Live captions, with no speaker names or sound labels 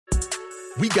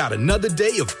We got another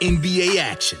day of NBA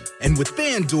action. And with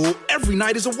FanDuel, every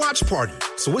night is a watch party.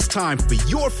 So it's time for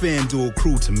your FanDuel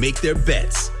crew to make their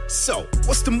bets. So,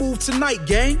 what's the move tonight,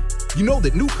 gang? You know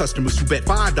that new customers who bet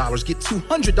 $5 get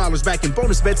 $200 back in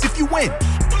bonus bets if you win.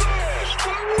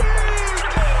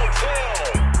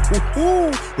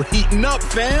 Woohoo! We're heating up,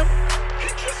 fam.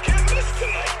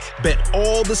 Bet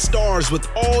all the stars with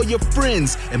all your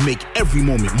friends and make every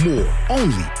moment more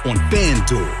only on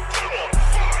FanDuel.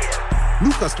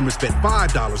 New customers bet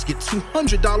 $5, get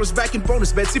 $200 back in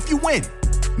bonus bets if you win.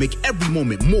 Make every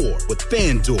moment more with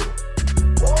FanDuel.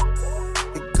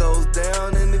 It goes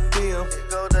down in the DM.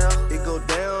 It go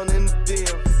down in the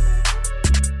DM.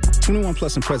 21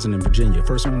 plus and present in Virginia.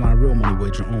 First online real money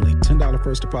wager only. $10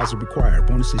 first deposit required.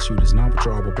 Bonus issued is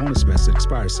non-withdrawable bonus bets that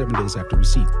expires 7 days after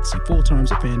receipt. See full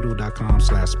terms at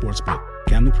FanDuel.com/sportsbook.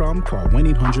 Gambling problem? Call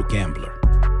 1-800-GAMBLER.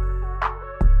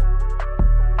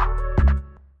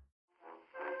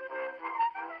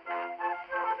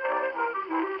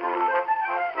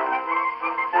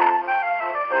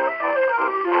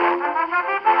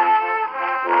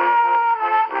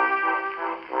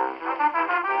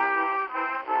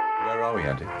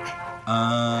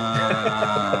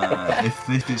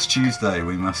 If it's Tuesday,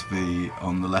 we must be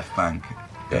on the left bank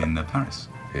in Paris.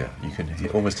 Yeah, you can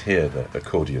almost hear the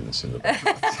accordions in the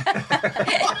background.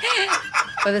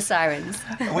 Or the sirens.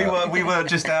 We were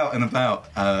just out and about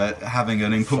having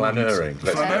an important...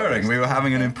 Flaneuring. We were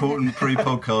having an important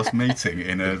pre-podcast meeting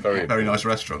in a very nice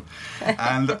restaurant.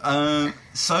 And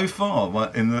so far,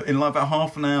 in like about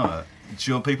half an hour,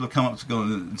 people have come up to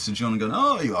John and gone,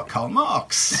 "Oh, you are Karl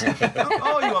Marx.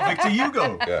 Oh, you are Victor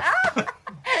Hugo." Yeah.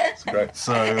 It's great.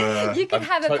 So you can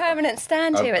have a permanent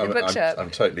stand here at the bookshop.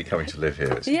 I'm totally coming to live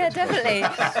here. Yeah, definitely.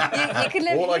 You can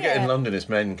live All here. I get in London is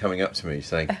men coming up to me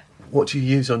saying, "What do you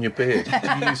use on your beard? Do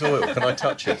you use oil? Can I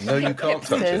touch it?" No, you can't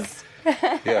touch it.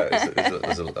 Yeah,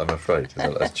 I'm afraid.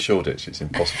 At Shoreditch, it's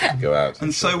impossible to go out.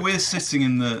 And so we're sitting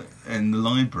in the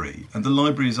library, and the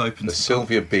library is open. The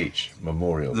Sylvia Beach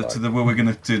Memorial. Where we're going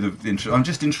to do the intro. I'm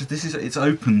just interested. It's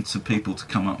open to people to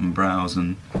come up and browse,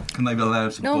 and can they be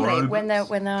allowed to normally borrow when there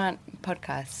books? aren't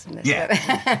podcasts? Yeah.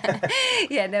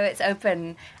 Yeah, no, it's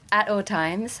open at all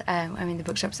times. The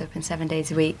bookshop's open 7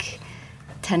 days a week,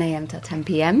 10 a.m. till 10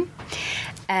 p.m.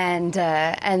 And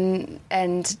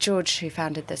George, who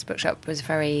founded this bookshop, was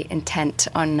very intent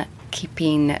on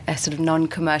keeping a sort of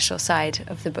non-commercial side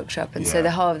of the bookshop. And so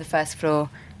the whole of the first floor,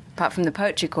 apart from the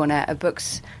poetry corner, are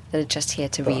books that are just here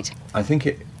to read. I think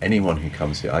anyone who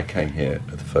comes here... I came here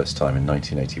for the first time in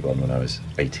 1981 when I was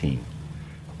 18.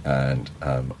 And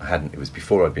it was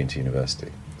before I'd been to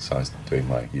university, so I was doing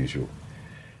my usual...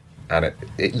 And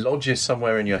it lodges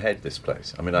somewhere in your head, this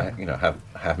place. I mean, I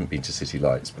haven't been to City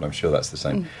Lights, but I'm sure that's the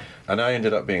same. And I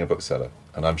ended up being a bookseller.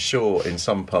 And I'm sure in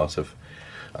some part of...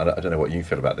 I don't know what you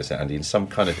feel about this, Andy. In some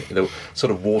kind of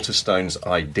sort of Waterstone's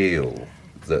ideal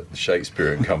that the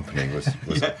Shakespeare and Company was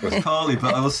Carly,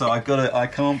 but also I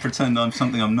can't pretend I'm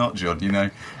something I'm not, John.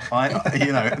 W.H.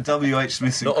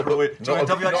 Smith in Croydon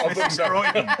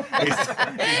is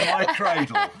my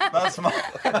cradle. That's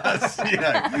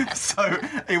so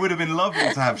it would have been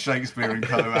lovely to have Shakespeare and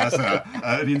Co. as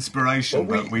an inspiration,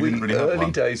 but we didn't really have one.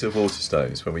 Early days of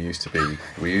Waterstones, when we used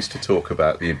to talk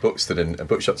about the books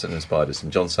bookshops that inspired us,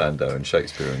 and John Sandow and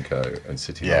Shakespeare and Co. and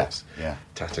City Lights,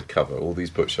 Tattered Cover, all these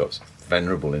bookshops.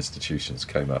 Venerable institutions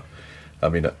came up. I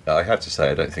mean, I have to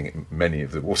say, I don't think many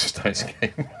of the Waterstones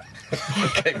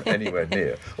came anywhere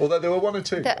near. Although there were one or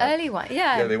two. The early one,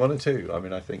 yeah. Yeah, there were one or two. I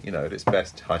mean, I think, at its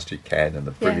best, High Street Ken and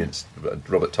the brilliant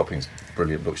Robert Topping's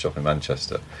brilliant bookshop in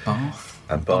Manchester. Bath.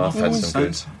 And Bath had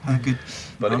some good.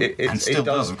 But it still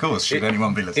does, of course, should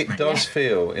anyone be listening. It does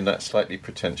feel, in that slightly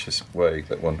pretentious way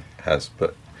that one has,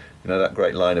 but, that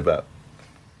great line about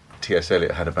T.S.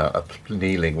 Eliot had about a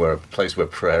kneeling, where a place where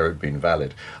prayer had been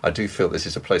valid. I do feel this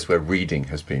is a place where reading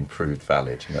has been proved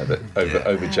valid. That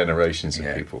over generations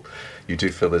of people, you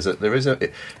do feel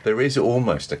there is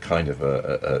almost a kind of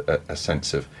a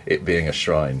sense of it being a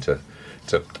shrine to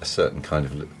a certain kind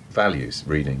of values,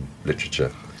 reading,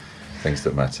 literature, things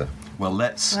that matter. Well,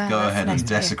 let's go ahead and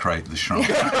desecrate the shrine.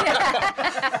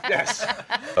 Yes.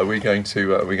 Are we going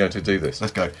to do this?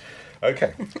 Let's go.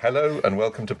 Okay, hello and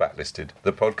welcome to Backlisted,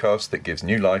 the podcast that gives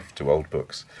new life to old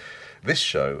books. This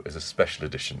show is a special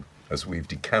edition, as we've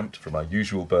decamped from our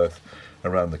usual berth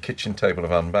around the kitchen table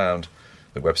of Unbound,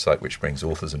 the website which brings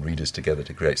authors and readers together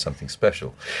to create something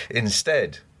special.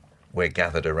 Instead, we're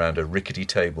gathered around a rickety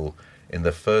table in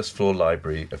the first floor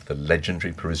library of the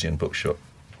legendary Parisian bookshop,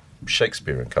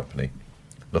 Shakespeare and Company,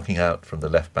 looking out from the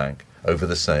left bank over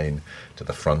the Seine to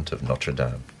the front of Notre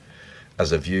Dame.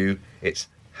 As a view, it's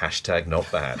Hashtag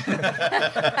not bad.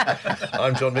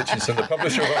 I'm John Mitchinson, the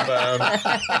publisher of Unbound.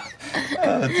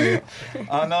 Oh dear.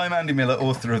 And I'm Andy Miller,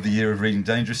 author of The Year of Reading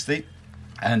Dangerously.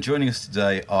 And joining us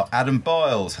today are Adam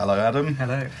Biles. Hello, Adam.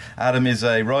 Hello. Adam is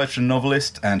a writer and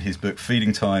novelist, and his book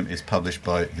Feeding Time is published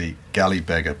by the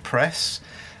Galley-Beggar Press.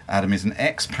 Adam is an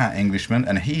expat Englishman,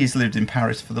 and he has lived in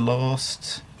Paris for the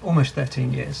last... Almost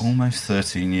 13 years. Almost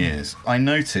 13 years. I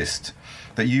noticed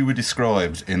that you were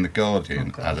described in The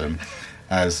Guardian, Adam,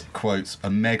 as, quote, a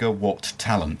megawatt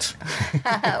talent.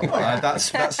 That's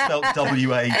spelled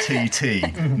W-A-T-T,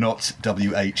 not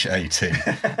W-H-A-T.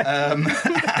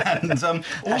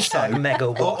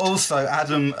 Also,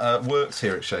 Adam works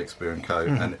here at Shakespeare & Co.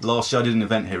 And last year I did an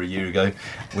event here a year ago,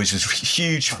 which was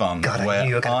huge fun. God, I knew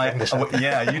you were going to bring this up.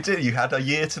 Yeah, you did. You had a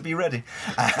year to be ready.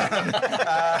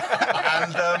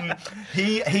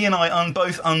 He and I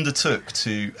both undertook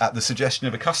to, at the suggestion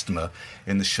of a customer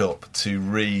in the shop, to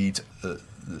read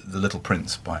The Little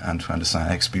Prince by Antoine de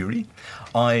Saint-Exupéry.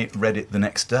 I read it the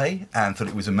next day and thought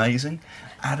it was amazing.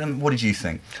 Adam, what did you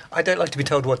think? I don't like to be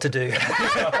told what to do.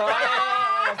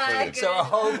 So a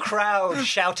whole crowd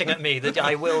shouting at me that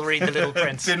I will read The Little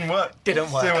Prince. Didn't work.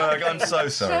 I'm so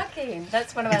sorry. Shocking.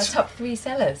 That's one of our top 3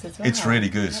 sellers as well. It's really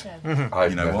good.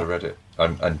 I've never read it.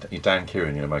 And Dan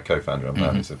Kieran, my co-founder of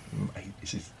Unbound,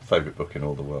 it's his favourite book in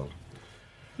all the world.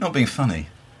 Not being funny.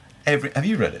 Have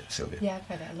you read it, Sylvia? Yeah, I've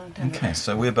read it a long time ago. Okay,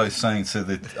 so we're both saying to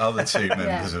the other two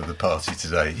members of the party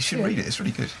today, you should read it, it's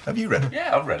really good. Have you read it?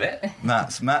 Yeah, I've read it.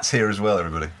 Matt's here as well,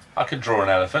 everybody. I could draw an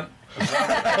elephant.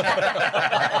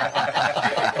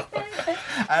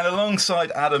 And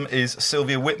alongside Adam is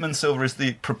Sylvia Whitman. Sylvia is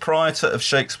the proprietor of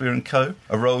Shakespeare & Co.,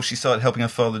 a role she started helping her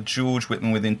father George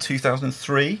Whitman with in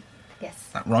 2003. Yes. Is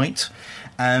that right?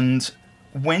 And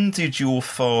when did your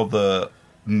father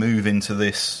move into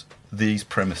these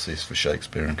premises for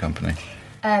Shakespeare & Company?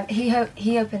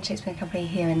 He opened Shakespeare & Company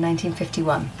here in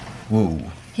 1951.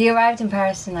 Woo. He arrived in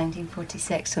Paris in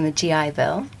 1946 on the GI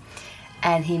Bill,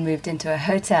 and he moved into a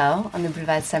hotel on the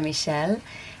Boulevard Saint-Michel,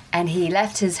 and he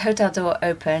left his hotel door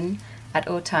open at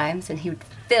all times, and he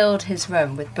filled his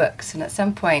room with books. And at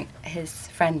some point, his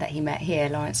friend that he met here,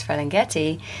 Lawrence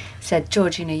Ferlinghetti, said,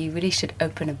 George, you really should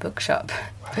open a bookshop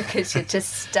because you're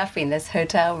just stuffing this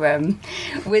hotel room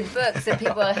with books and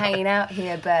people are hanging out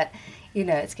here, but,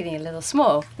 it's getting a little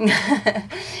small.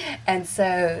 And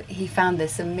so he found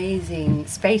this amazing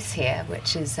space here,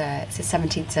 which is it's a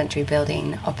 17th century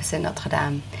building opposite Notre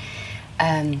Dame.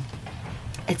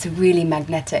 It's a really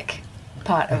magnetic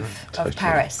part of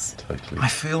Paris. Totally. I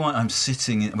feel like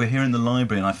we're here in the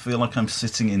library, and I feel like I'm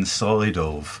sitting inside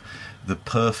of the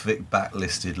perfect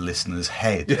backlisted listener's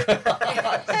head.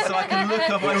 So I can look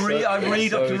up, I can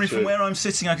read from where I'm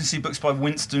sitting, I can see books by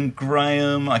Winston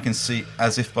Graham, I can see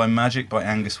As If by Magic by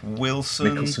Angus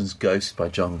Wilson. Nicholson's Ghost by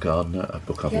John Gardner, a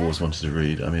book I've always wanted to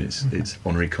read. I mean, it's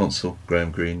Henri Consul,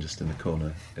 Graham Greene, just in the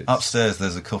corner. Upstairs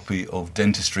there's a copy of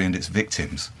Dentistry and Its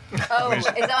Victims. Oh, is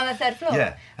it on the 3rd floor?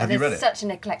 Yeah. Have you read it? There's such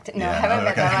an eclectic... No, Yeah, I haven't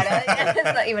read that one.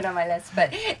 It's not even on my list,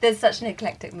 but there's such an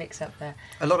eclectic mix-up there.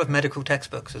 A lot of medical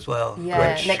textbooks as well.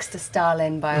 Yeah, next to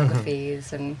Stalin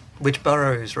biographies and... Which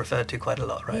Burroughs referred to quite a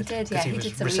lot, right? He did, because he was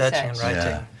did some researching research. and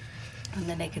writing. Yeah. On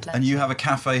the Naked Lunch. And you have a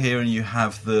cafe here, and you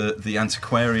have the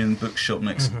antiquarian bookshop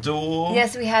next door.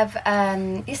 Yes, we have.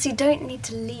 Yes, you don't need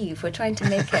to leave. We're trying to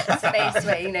make it a space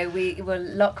where we will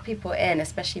lock people in,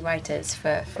 especially writers,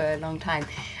 for a long time.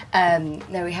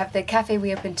 No, we have the cafe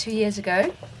we opened 2 years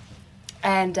ago,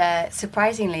 and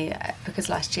surprisingly, because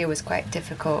last year was quite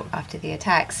difficult after the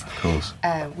attacks, Of course.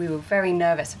 we were very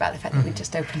nervous about the fact that we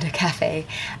just opened a cafe.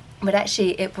 But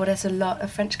actually, it brought us a lot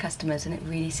of French customers, and it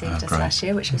really saved us great. last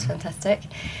year, which was fantastic.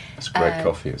 It's great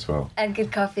coffee as well. And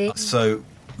good coffee. So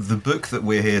the book that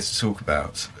we're here to talk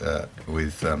about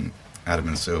with Adam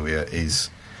and Sylvia is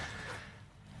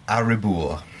À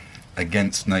Rebours,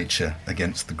 Against Nature,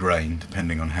 Against the Grain,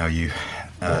 depending on how you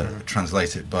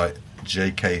translate it, by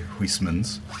J.K.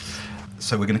 Huysmans.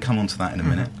 So we're going to come on to that in a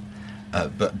minute.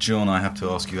 But John, I have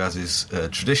to ask you, as is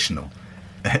traditional,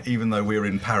 even though we're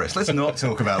in Paris, let's not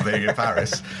talk about being in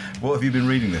Paris. What have you been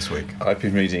reading this week? I've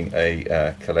been reading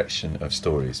a collection of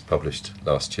stories published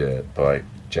last year by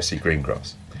Jessie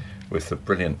Greengrass with the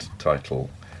brilliant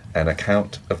title, An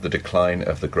Account of the Decline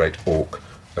of the Great Auk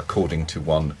According to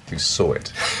One Who Saw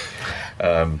It.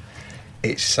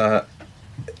 It's...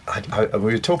 we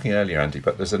were talking earlier, Andy,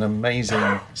 but there's an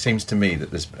amazing... seems to me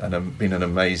that there's been an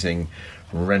amazing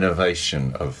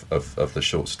renovation of the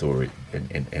short story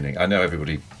in I know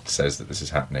everybody says that this is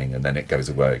happening and then it goes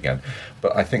away again,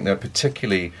 but I think there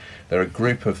are a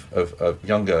group of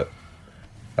younger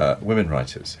women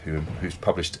writers who's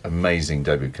published amazing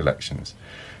debut collections,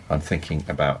 I'm thinking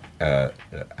about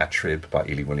Atrib by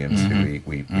Ely Williams, who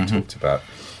we talked about.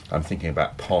 I'm thinking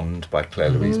about Pond by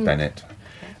Claire Louise Bennett.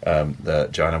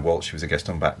 Joanna Walsh, who was a guest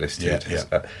on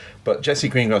Backlisted. But Jessie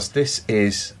Greengrass,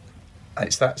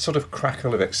 it's that sort of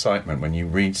crackle of excitement when you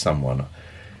read someone.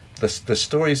 The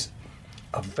stories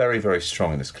are very, very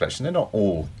strong in this collection. They're not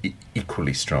all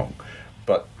equally strong,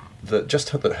 but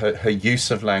her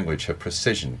use of language, her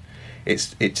precision,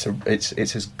 it's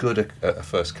as good a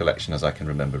first collection as I can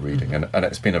remember reading, and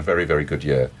it's been a very, very good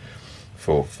year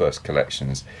for first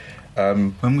collections.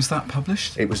 When was that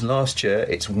published? It was last year.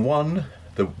 It's won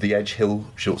the Edge Hill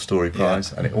Short Story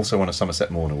Prize, and it also won a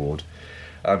Somerset Maugham Award.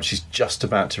 She's just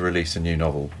about to release a new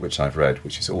novel, which I've read,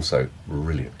 which is also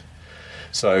brilliant.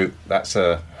 So that's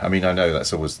I know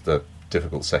that's always the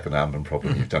difficult second album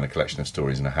problem. You've done a collection of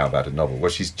stories and how about a novel?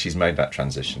 Well, she's made that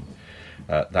transition.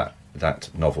 That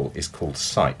novel is called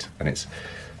Sight, and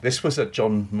this was a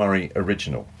John Murray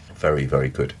original. Very, very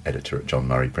good editor at John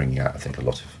Murray, bringing out, I think, a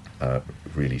lot of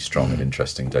really strong and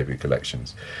interesting debut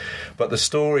collections. But the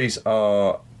stories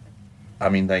are,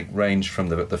 they range from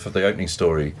the opening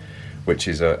story, which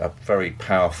is a very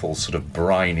powerful sort of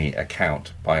briny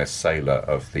account by a sailor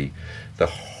of the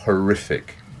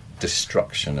horrific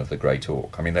destruction of the great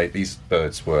auk. These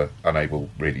birds were unable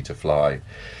really to fly,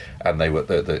 and they were.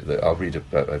 I'll read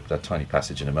a tiny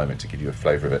passage in a moment to give you a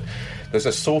flavour of it. There's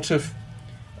a sort of.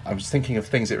 I was thinking of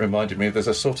things it reminded me of. There's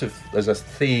a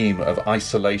theme of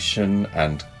isolation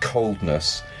and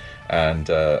coldness and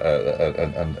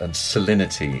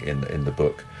salinity in the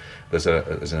book. There's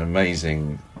an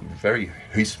amazing, very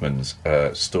Huysmans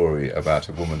story about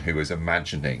a woman who is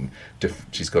imagining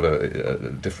she's got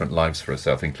different lives for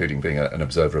herself, including being an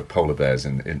observer of polar bears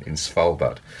in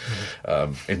Svalbard,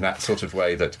 in that sort of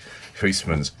way that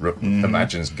Huysmans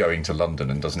imagines going to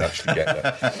London and doesn't actually get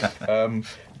there.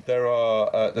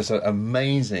 There's an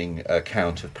amazing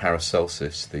account of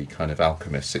Paracelsus, the kind of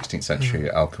alchemist, 16th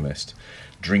century alchemist,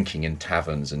 drinking in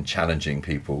taverns and challenging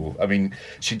people.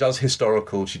 She does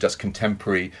historical, she does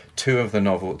contemporary. Two of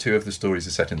the stories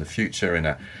are set in the future in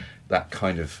that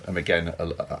kind of.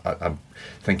 I'm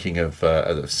thinking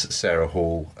of Sarah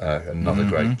Hall, another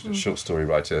great short story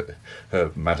writer,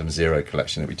 her Madame Zero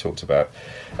collection that we talked about.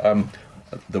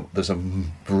 There's a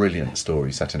brilliant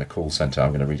story set in a call centre.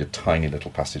 I'm going to read a tiny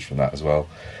little passage from that as well.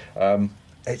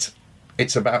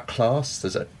 It's about class.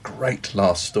 There's a great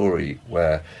last story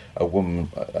where a woman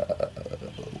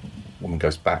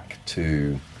goes back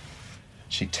to.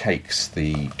 She takes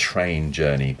the train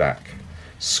journey back.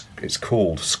 It's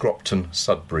called Scropton,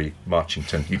 Sudbury,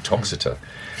 Marchington, Uttoxeter,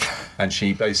 and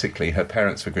she basically, her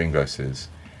parents were greengrocers,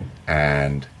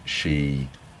 and she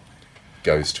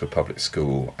goes to a public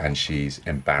school, and she's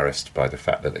embarrassed by the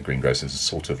fact that the greengrocers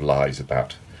sort of lies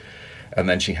about. And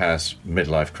then she has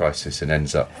midlife crisis and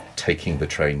ends up taking the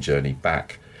train journey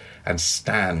back and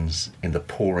stands in the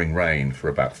pouring rain for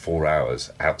about 4 hours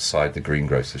outside the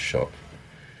greengrocer's shop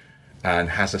and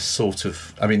has a sort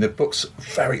of... the book's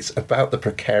it's about the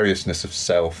precariousness of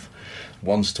self.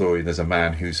 One story, there's a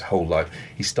man whose whole life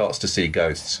he starts to see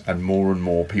ghosts, and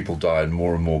more people die, and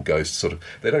more ghosts sort of,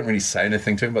 they don't really say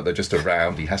anything to him, but they're just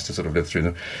around. He has to sort of live through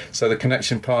them. So the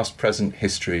connection past, present,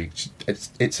 history,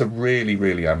 it's a really,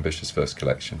 really ambitious first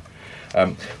collection.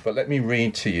 But let me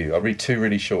read to you. I'll read two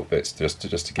really short bits just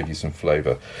to give you some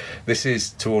flavour. This is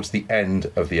towards the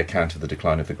end of the account of the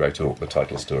decline of the Great Auk, the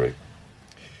title story.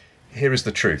 Here is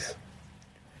the truth.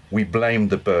 We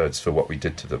blamed the birds for what we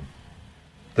did to them.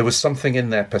 There was something in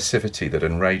their passivity that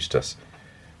enraged us.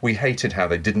 We hated how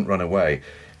they didn't run away.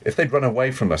 If they'd run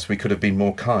away from us, we could have been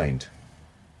more kind.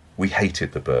 We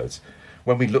hated the birds.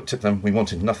 When we looked at them, we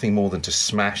wanted nothing more than to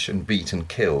smash and beat and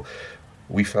kill.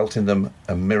 We felt in them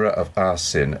a mirror of our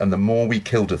sin, and the more we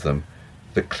killed of them,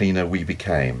 the cleaner we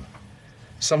became.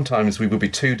 Sometimes we would be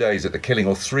 2 days at the killing,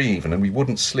 or 3 even, and we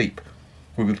wouldn't sleep.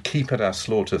 We would keep at our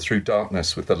slaughter through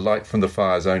darkness with the light from the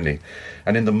fires only,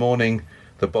 and in the morning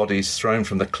the bodies thrown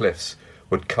from the cliffs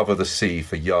would cover the sea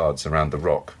for yards around the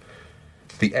rock.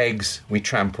 The eggs we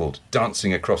trampled,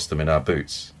 dancing across them in our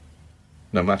boots.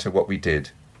 No matter what we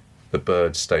did, the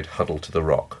birds stayed huddled to the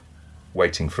rock,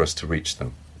 waiting for us to reach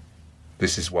them.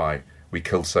 This is why we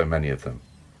killed so many of them,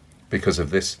 because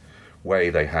of this way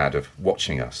they had of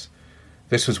watching us.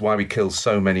 This was why we killed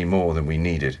so many more than we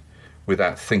needed,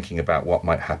 without thinking about what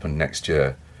might happen next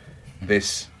year.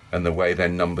 This and the way their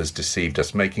numbers deceived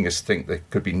us, making us think there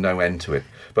could be no end to it,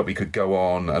 but we could go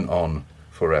on and on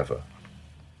forever.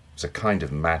 It was a kind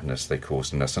of madness they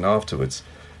caused in us, and afterwards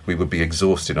we would be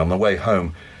exhausted. On the way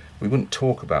home, we wouldn't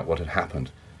talk about what had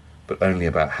happened, but only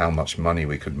about how much money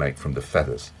we could make from the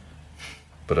feathers.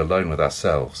 But alone with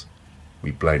ourselves,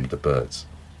 we blamed the birds.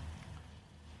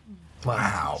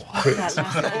 Wow. I love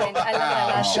that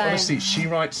last line. Honestly, she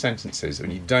writes sentences,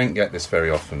 and you don't get this very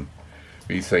often,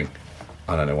 where you think,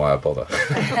 I don't know why I bother.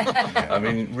 I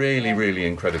mean, really, really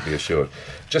incredibly assured.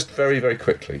 Just very, very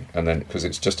quickly, and then, because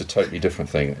it's just a totally different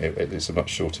thing, it is a much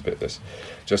shorter bit, this.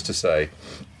 Just to say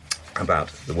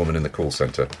about the woman in the call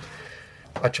centre,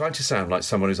 I tried to sound like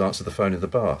someone who's answered the phone in the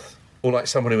bath, or like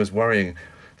someone who was worrying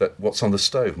that what's on the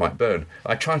stove might burn.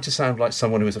 I tried to sound like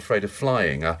someone who was afraid of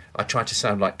flying. I tried to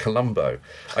sound like Columbo.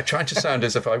 I tried to sound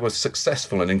as if I was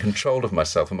successful and in control of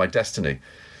myself and my destiny.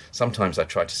 Sometimes I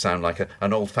try to sound like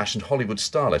an old-fashioned Hollywood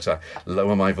starlet. I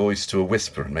lower my voice to a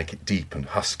whisper and make it deep and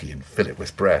husky and fill it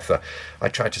with breath. I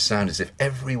try to sound as if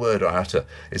every word I utter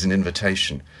is an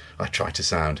invitation. I try to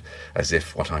sound as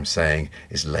if what I'm saying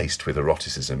is laced with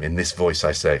eroticism. In this voice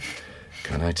I say,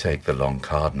 "Can I take the long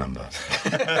card number?"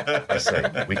 I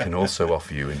say, "We can also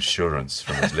offer you insurance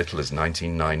from as little as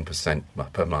 99%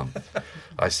 per month."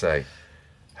 I say,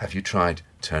 "Have you tried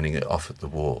turning it off at the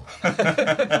wall?"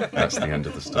 That's the end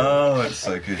of the story. Oh, that's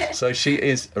so good. So she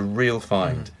is a real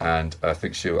find, and I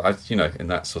think in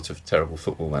that sort of terrible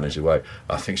football manager way,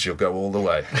 I think she'll go all the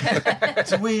way.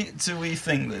 Do we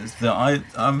think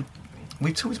that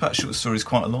we've talked about short stories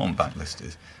quite a lot on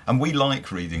Backlisted, and we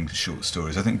like reading short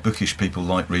stories. I think bookish people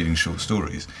like reading short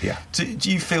stories. Yeah.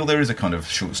 Do you feel there is a kind of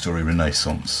short story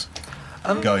renaissance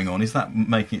going on? Is that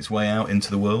making its way out into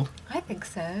the world? I think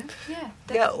so, yeah.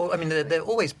 Yeah, well, I mean, they're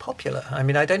always popular. I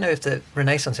mean, I don't know if the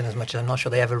Renaissance, in as much as I'm not sure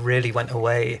they ever really went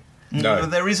away. No.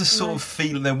 There is a sort of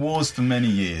feeling, there was for many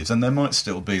years, and there might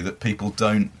still be, that people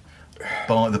don't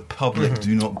buy, the public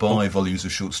do not buy volumes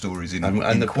of short stories in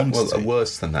quantity. Well,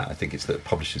 worse than that, I think it's that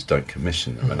publishers don't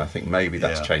commission them, and I think maybe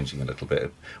that's changing a little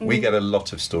bit. We get a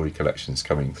lot of story collections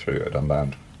coming through at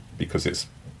Unbound because it's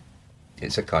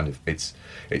a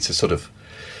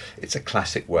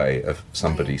classic way of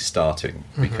somebody starting,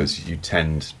 because you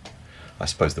tend, I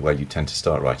suppose the way you tend to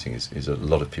start writing is a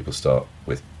lot of people start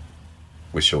with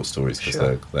short stories because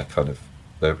they're kind of,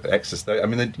 they're exercise. I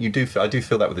mean, I do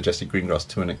feel that with the Jesse Greengrass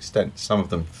to an extent. Some of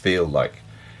them feel like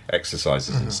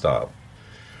exercises in style,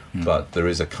 but there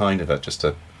is a kind of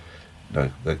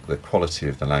the quality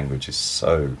of the language is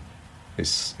so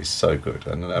good,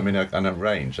 and I mean, and a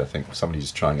range. I think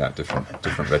somebody's trying out different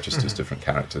registers, different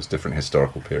characters, different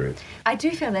historical periods. I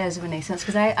do feel there's a renaissance,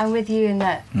 because I'm with you in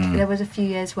that there was a few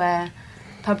years where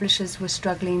publishers were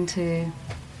struggling to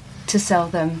sell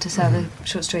the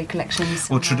short story collections.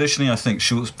 Well, traditionally, I think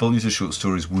volumes of short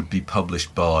stories would be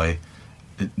published by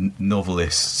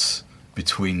novelists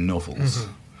between novels.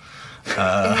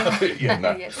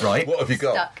 Right? What have you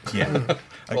got? Stuck. Yeah.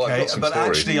 Okay, but stories.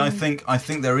 actually, I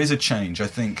think there is a change. I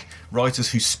think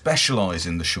writers who specialise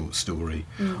in the short story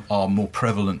are more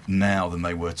prevalent now than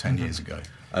they were 10 years ago.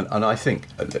 And I think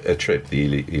a trip,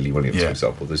 the Ely Williams, for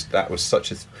example, that was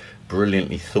such a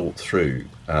brilliantly thought through.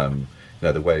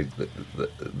 The way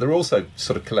that there are also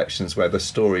sort of collections where the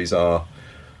stories are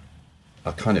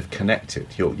kind of connected.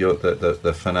 You're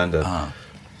the Fernanda.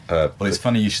 Well, it's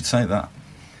funny you should say that.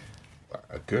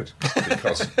 Good,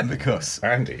 Because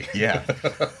Andy. Yeah.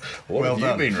 What have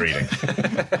you been reading?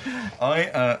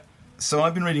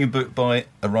 I've been reading a book by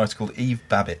a writer called Eve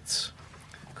Babbitt,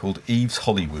 called Eve's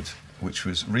Hollywood, which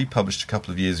was republished a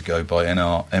couple of years ago by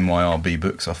MYRB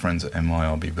Books, our friends at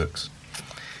MYRB Books.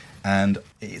 And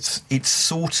it's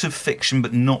sort of fiction,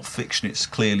 but not fiction. It's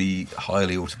clearly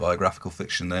highly autobiographical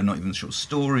fiction. They're not even short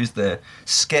stories. They're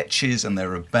sketches, and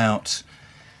they're about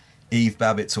Eve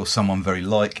Babbitt, or someone very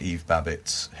like Eve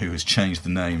Babbitt, who has changed the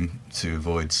name to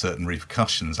avoid certain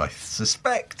repercussions, I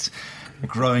suspect,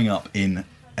 growing up in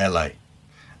LA.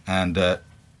 And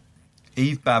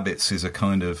Eve Babbitt is a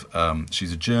kind of,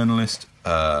 she's a journalist,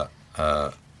 a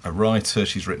writer.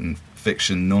 She's written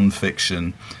fiction,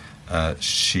 non-fiction.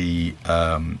 She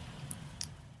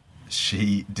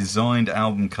designed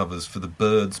album covers for the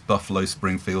Byrds, Buffalo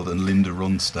Springfield, and Linda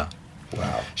Ronstadt.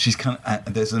 Wow. She's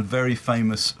there's a very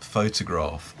famous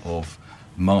photograph of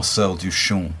Marcel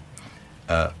Duchamp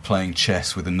playing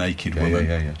chess with a naked woman.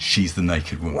 Yeah. She's the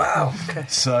naked woman. Wow. Okay.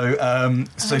 So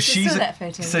she's that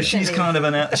photo, she's kind of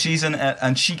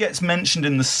and she gets mentioned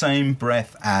in the same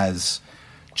breath as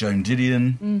Joan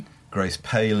Didion, Grace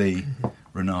Paley,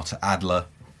 Renata Adler.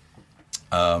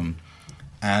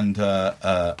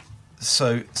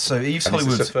 So Eve's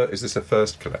Hollywood. Is this a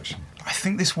first collection? I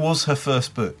think this was her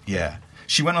first book. Yeah,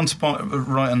 she went on to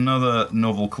write another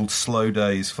novel called Slow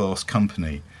Days, Fast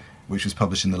Company, which was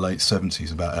published in the late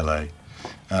 70s about LA.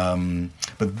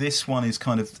 But this one is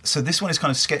kind of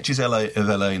sketches of LA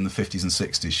in the 50s and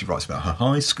 60s. She writes about her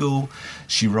high school.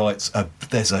 She writes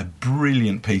there's a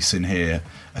brilliant piece in here,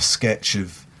 a sketch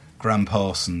of Gram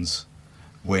Parsons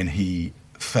when he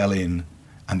fell in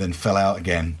and then fell out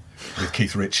again with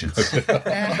Keith Richards.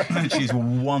 And she's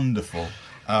wonderful.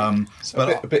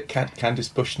 But a bit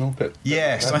Candice Bushnell, but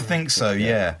yes, I think so.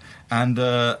 Yeah, and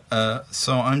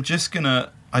so I just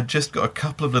got a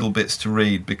couple of little bits to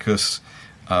read because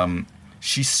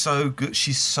she's so good,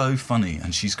 she's so funny,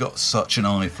 and she's got such an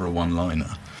eye for a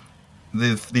one-liner.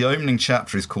 The opening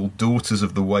chapter is called "Daughters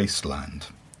of the Wasteland."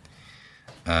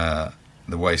 The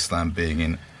wasteland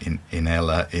being in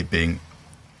LA, it being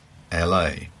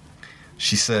LA.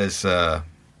 She says, I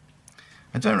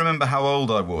don't remember how old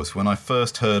I was when I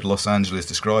first heard Los Angeles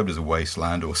described as a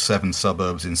wasteland or 7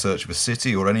 suburbs in search of a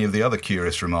city or any of the other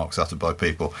curious remarks uttered by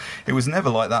people. It was never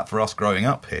like that for us growing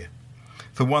up here.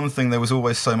 For one thing, there was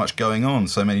always so much going on,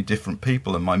 so many different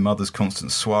people, and my mother's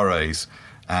constant soirees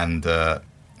and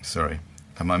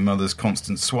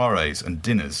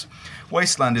dinners.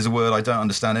 Wasteland is a word I don't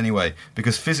understand anyway,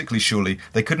 because physically, surely,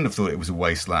 they couldn't have thought it was a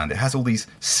wasteland. It has all these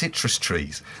citrus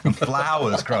trees and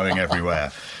flowers growing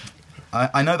everywhere.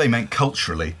 I know they meant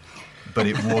culturally, but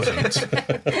it wasn't.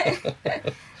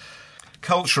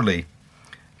 Culturally,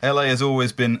 LA has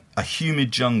always been a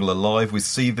humid jungle alive with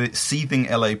seething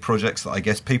LA projects that I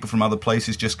guess people from other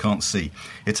places just can't see.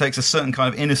 It takes a certain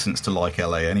kind of innocence to like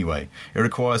LA anyway. It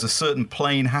requires a certain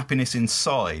plain happiness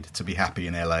inside to be happy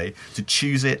in LA, to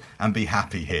choose it and be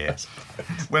happy here.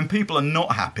 When people are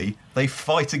not happy, they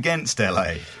fight against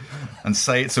LA and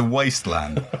say it's a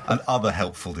wasteland and other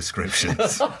helpful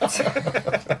descriptions.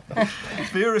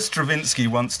 Vera Stravinsky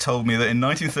once told me that in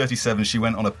 1937 she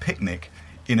went on a picnic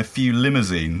in a few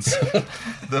limousines.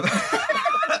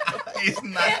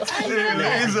 Isn't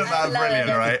that brilliant,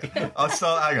 right? I'll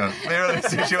start, hang on.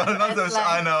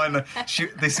 I know.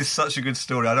 This is such a good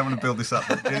story. I don't want to build this up,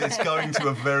 but it's going to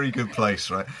a very good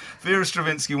place, right? Vera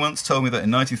Stravinsky once told me that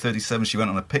in 1937 she went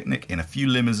on a picnic in a few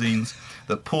limousines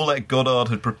that Paulette Goddard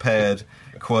had prepared,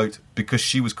 quote, because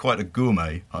she was quite a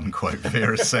gourmet, unquote,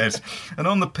 Vera said. And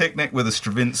on the picnic were the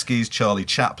Stravinskys, Charlie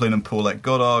Chaplin and Paulette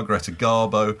Goddard, Greta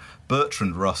Garbo,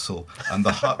 Bertrand Russell and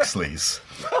the Huxleys.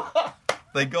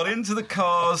 They got into the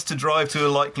cars to drive to a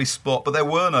likely spot, but there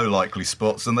were no likely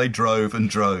spots, and they drove and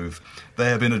drove. There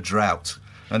had been a drought,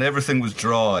 and everything was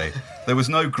dry. There was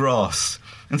no grass.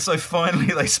 And so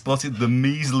finally they spotted the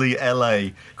measly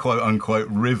LA, quote-unquote,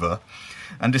 river,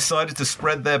 and decided to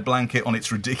spread their blanket on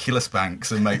its ridiculous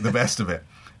banks and make the best of it.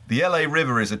 The LA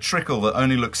River is a trickle that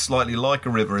only looks slightly like a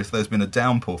river if there's been a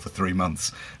downpour for 3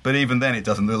 months. But even then it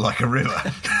doesn't look like a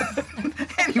river.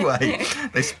 Anyway,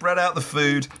 they spread out the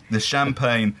food, the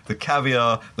champagne, the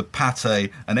caviar, the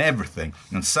pâté and everything,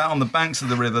 and sat on the banks of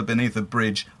the river beneath a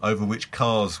bridge over which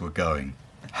cars were going.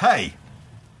 Hey!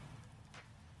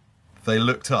 They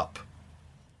looked up.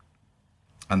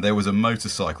 And there was a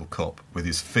motorcycle cop with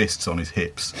his fists on his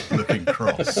hips, looking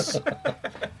cross.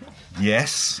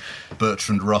 Yes,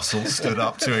 Bertrand Russell stood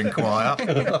up to inquire.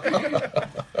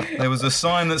 There was a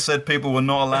sign that said people were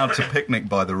not allowed to picnic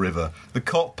by the river. The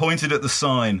cop pointed at the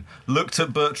sign, looked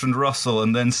at Bertrand Russell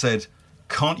and then said,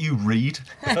 "Can't you read?"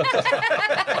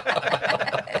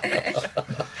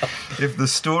 If the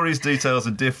story's details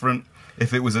are different,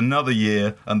 if it was another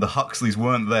year and the Huxleys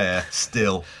weren't there,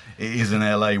 still, it is an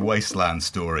LA wasteland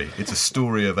story. It's a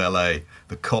story of LA.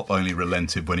 The cop only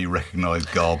relented when he recognised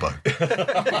Garbo.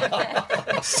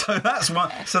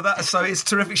 So it's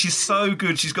terrific. She's so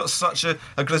good. She's got such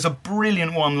there's a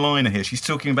brilliant one-liner here. She's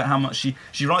talking about how much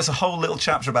she writes a whole little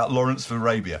chapter about Lawrence of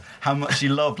Arabia, how much she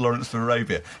loved Lawrence of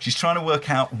Arabia. She's trying to work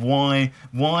out why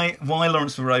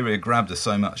Lawrence of Arabia grabbed her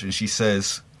so much, and she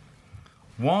says,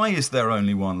 why is there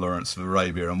only one Lawrence of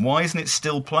Arabia, and why isn't it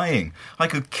still playing? I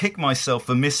could kick myself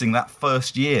for missing that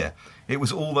first year. It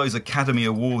was all those Academy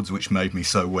Awards which made me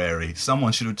so wary.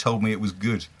 Someone should have told me it was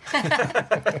good.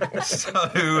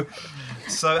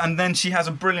 So, and then she has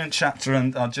a brilliant chapter,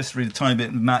 and I'll just read a tiny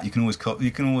bit. Matt, you can always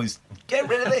get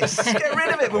rid of this, get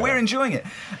rid of it, but we're enjoying it.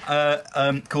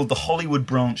 Called The Hollywood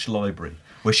Branch Library,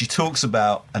 where she talks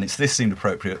about, and this seemed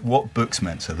appropriate, what books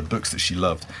meant to her, the books that she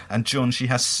loved. And John, she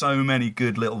has so many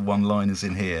good little one-liners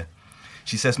in here.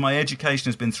 She says, my education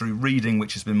has been through reading,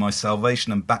 which has been my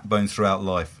salvation and backbone throughout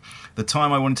life. The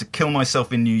time I wanted to kill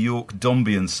myself in New York,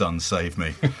 Dombey and Son saved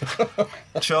me.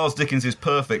 Charles Dickens is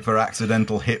perfect for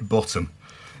accidental hit bottom.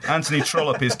 Anthony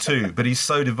Trollope is too, but he's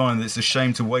so divine that it's a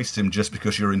shame to waste him just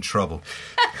because you're in trouble.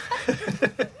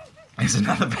 It's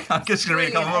another. I'm just going to read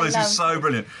a couple more. This is so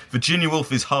brilliant. Virginia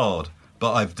Woolf is hard,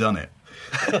 but I've done it.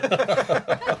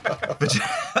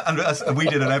 And we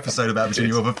did an episode about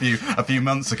Virginia Woolf a few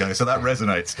months ago, so that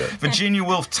resonates. Virginia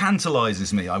Woolf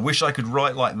tantalises me. I wish I could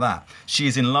write like that. She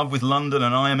is in love with London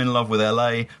and I am in love with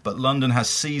LA, but London has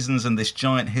seasons and this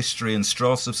giant history and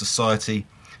stratus of society.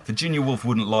 Virginia Woolf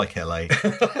wouldn't like LA.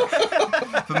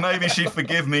 But maybe she'd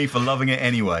forgive me for loving it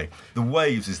anyway. The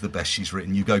Waves is the best she's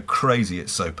written. You go crazy,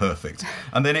 it's so perfect.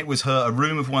 And then it was her A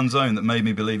Room of One's Own that made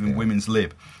me believe in women's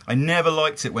lib. I never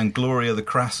liked it when Gloria the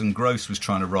Crass and Gross was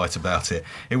trying to write about it.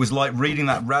 It was like reading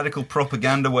that radical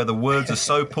propaganda where the words are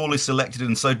so poorly selected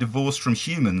and so divorced from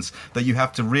humans that you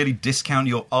have to really discount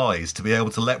your eyes to be able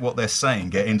to let what they're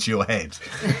saying get into your head.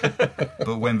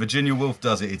 But when Virginia Woolf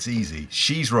does it, it's easy.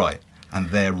 She's right and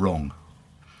they're wrong.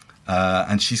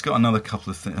 And she's got another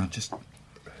couple of things.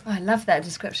 I love that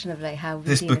description of like how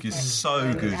this book is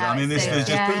so good. I mean, this is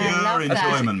just pure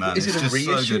enjoyment, man. Is it a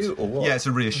reissue so or what? Yeah, it's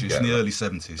a reissue. It's in the early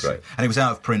 70s. Great. And it was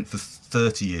out of print for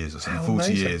 30 years or something,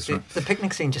 40 years. The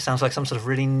picnic scene just sounds like some sort of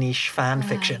really niche fan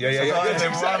fiction. Yeah.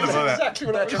 Exactly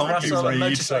what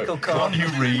Can't you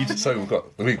read? So we've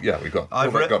got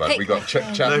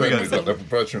Chapman, we've got the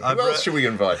Bertram. Who else should we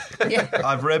invite?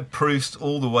 I've read Proust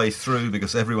all the way through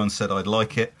because everyone said I'd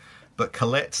like it. But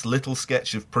Colette's little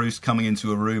sketch of Proust coming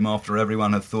into a room after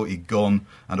everyone had thought he'd gone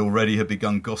and already had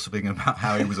begun gossiping about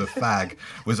how he was a fag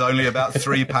was only about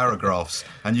 3 paragraphs,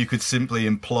 and you could simply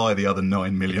imply the other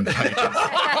 9 million pages.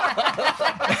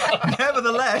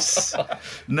 Nevertheless,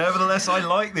 I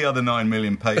like the other 9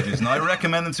 million pages, and I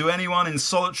recommend them to anyone in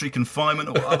solitary confinement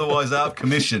or otherwise out of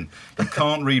commission who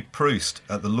can't read Proust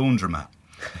at the laundromat.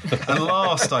 And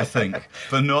last, I think,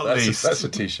 but not least... That's a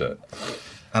T-shirt.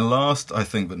 And last, I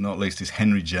think, but not least, is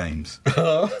Henry James.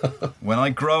 When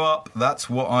I grow up, that's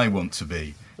what I want to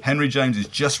be. Henry James is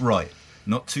just right.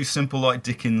 Not too simple like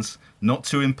Dickens, not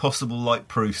too impossible like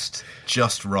Proust,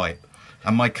 just right.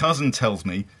 And my cousin tells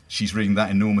me, she's reading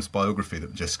that enormous biography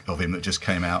of him that just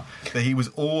came out, that he was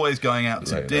always going out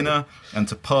to dinner and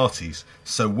to parties.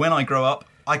 So when I grow up,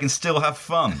 I can still have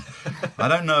fun. I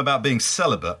don't know about being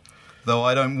celibate, though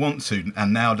I don't want to,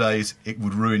 and nowadays it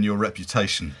would ruin your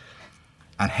reputation.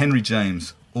 And Henry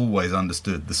James always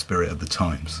understood the spirit of the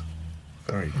times.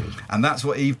 Very good. And that's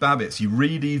what Eve Babbitt's. You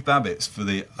read Eve Babbitt's for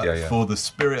the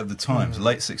spirit of the times,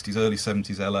 late 60s, early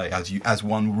 70s LA, as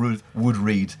one would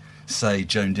read, say,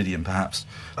 Joan Didion perhaps.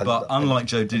 But unlike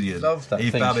Joan Didion,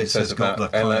 Eve Babbitt's has got the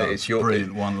kind of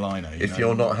brilliant one-liner. If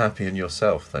you're not happy in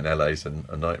yourself, then LA's a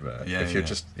nightmare. If you're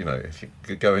just, if you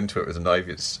go into it with a knife,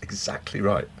 it's exactly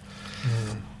right.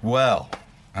 Well...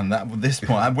 And at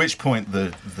which point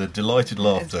the delighted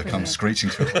laughter comes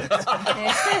screeching to a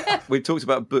halt. We've talked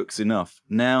about books enough.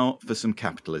 Now for some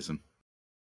capitalism.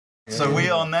 So we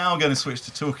are now going to switch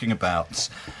to talking about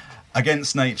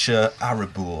Against Nature,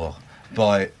 Rebours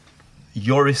by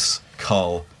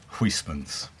Joris-Karl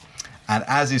Huysmans. And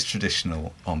as is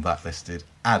traditional on that listed,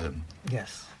 Adam.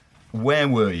 Yes. Where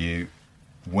were you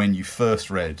when you first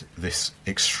read this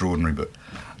extraordinary book?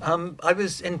 I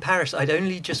was in Paris. I'd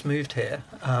only just moved here.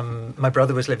 My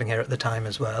brother was living here at the time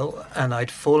as well, and we had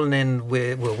fallen in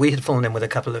with a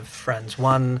couple of friends.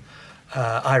 One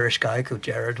Irish guy called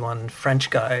Jared, one French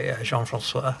guy,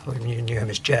 Jean-Francois, who knew him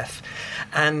as Jeff.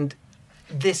 And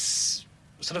this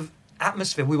sort of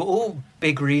atmosphere, we were all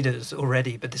big readers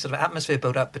already, but this sort of atmosphere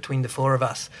built up between the four of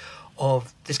us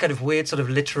of this kind of weird sort of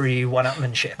literary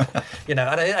one-upmanship, and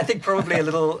I think probably a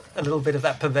little bit of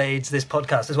that pervades this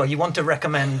podcast as well. You want to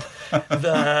recommend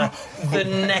the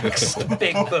next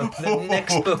big book, the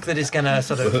next book that is going to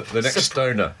sort of... The next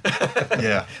stoner.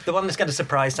 Yeah. The one that's going to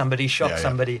surprise somebody, shock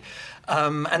somebody.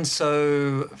 And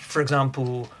so, for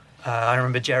example... I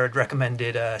remember Jared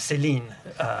recommended Céline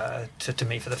to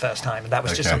me for the first time, and that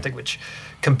was just something which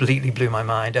completely blew my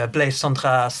mind. Blaise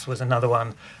Cendrasse was another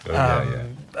one,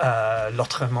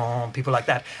 L'Autrement, people like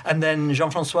that. And then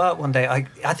Jean-Francois, one day, I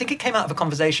think it came out of a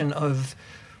conversation of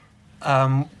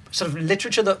sort of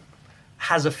literature that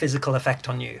has a physical effect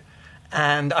on you.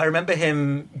 And I remember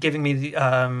him giving me the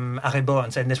Rebours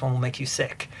and saying, this one will make you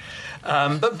sick.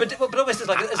 But almost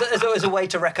as a way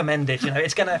to recommend it,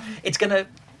 it's gonna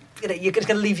you're going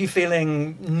to leave you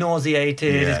feeling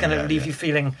nauseated. It's going to leave you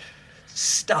feeling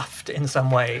stuffed in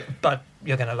some way, but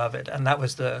you're going to love it. And that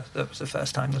was the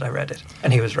first time that I read it,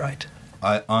 and he was right.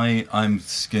 I'm going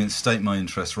to state my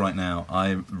interest right now.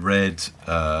 I read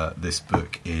this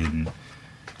book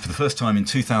for the first time in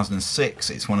 2006.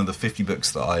 It's one of the 50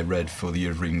 books that I read for the Year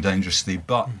of Reading Dangerously,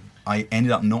 but I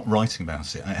ended up not writing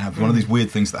about it. I have one of these weird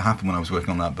things that happened when I was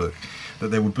working on that book, that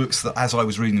there were books that as I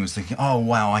was reading them I was thinking, oh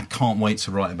wow, I can't wait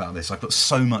to write about this. I've got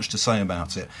so much to say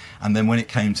about it. And then when it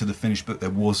came to the finished book,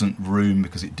 there wasn't room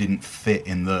because it didn't fit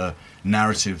in the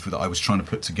narrative that I was trying to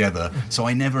put together. So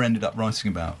I never ended up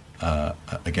writing about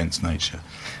Against Nature.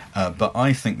 But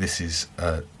I think this is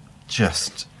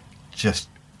just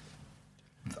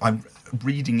I'm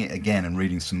reading it again and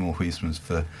reading some more Huysmans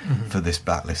for this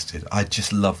Backlisted. I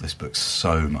just love this book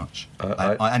so much.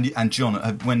 And John,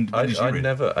 when did you read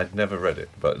it? I'd never read it,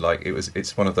 but like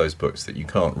it's one of those books that you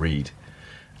can't read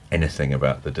anything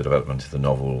about the development of the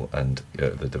novel and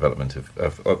the development of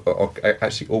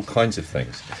actually all kinds of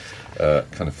things,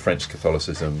 kind of French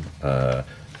Catholicism, the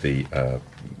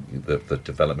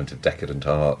development of decadent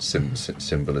art,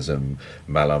 symbolism,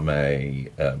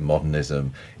 Mallarmé,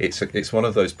 modernism. It's one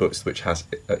of those books which has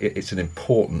it's an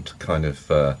important kind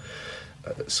of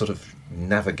sort of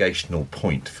navigational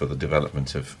point for the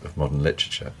development of modern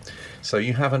literature. So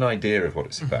you have an idea of what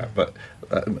it's about, but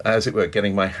as it were,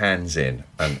 getting my hands in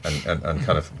and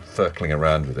kind of circling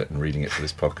around with it and reading it for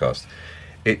this podcast,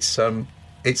 it's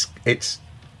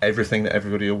everything that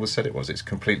everybody always said it was. It's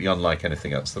completely unlike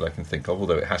anything else that I can think of,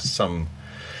 although it has some...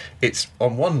 It's,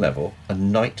 on one level, a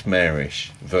nightmarish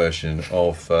version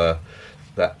of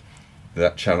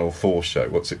that Channel 4 show.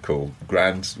 What's it called?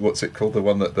 What's it called? The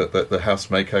one that the house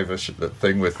makeover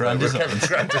thing with... Grand Designs.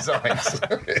 Grand Designs.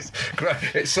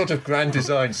 It's sort of Grand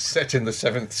Designs set in the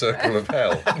seventh circle of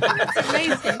hell. That's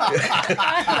amazing.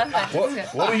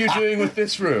 What are you doing with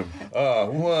this room?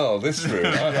 Well, this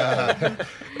room.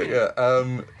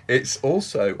 It's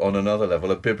also, on another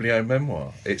level, a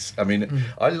biblio-memoir.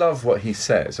 I love what he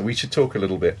says, and we should talk a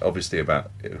little bit, obviously,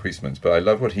 about Huysmans, but I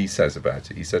love what he says about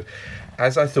it. He said,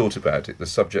 as I thought about it, the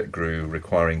subject grew,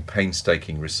 requiring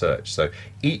painstaking research. So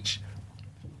each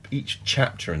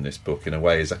chapter in this book, in a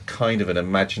way, is a kind of an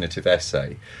imaginative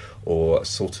essay, or a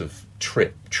sort of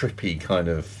trippy kind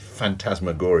of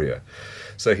phantasmagoria.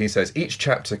 So he says, each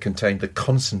chapter contained the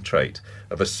concentrate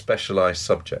of a specialised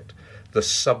subject, the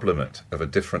sublimate of a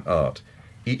different art.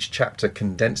 Each chapter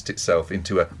condensed itself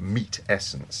into a meat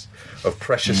essence of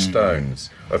precious stones,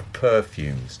 of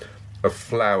perfumes, of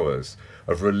flowers,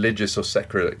 of religious or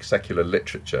secular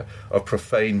literature, of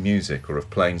profane music or of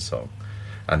plain song,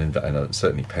 and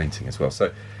certainly painting as well.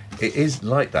 So it is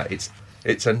like that.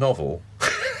 It's a novel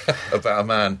about a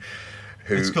man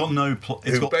who... It's got no plot.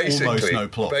 It's got almost no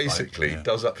plot. Basically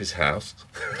does up his house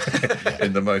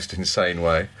in the most insane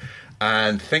way,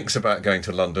 and thinks about going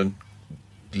to London,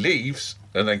 leaves,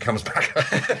 and then comes back.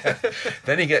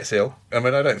 Then he gets ill. I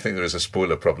mean, I don't think there is a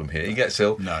spoiler problem here. He gets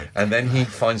ill, and then he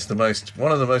finds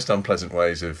one of the most unpleasant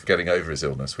ways of getting over his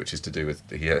illness, which is to do with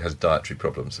he has dietary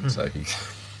problems, and so he,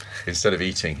 instead of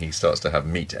eating, he starts to have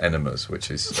meat enemas,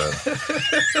 which is...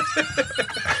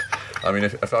 I mean,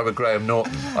 if I were Graham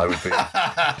Norton, I would be.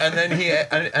 And then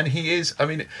he is... I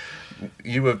mean...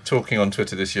 You were talking on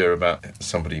Twitter this year about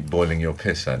somebody boiling your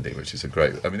piss, Andy, which is a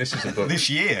great... I mean, this is a book... This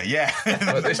year, yeah.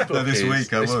 This book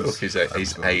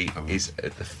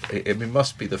it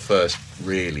must be the first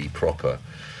really proper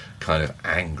kind of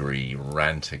angry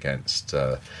rant against...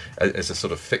 as a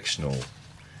sort of fictional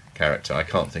character. I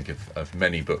can't think of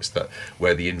many books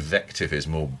where the invective is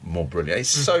more brilliant. It's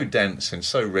so dense and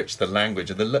so rich, the language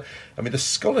and the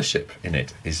scholarship in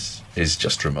it is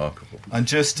just remarkable. And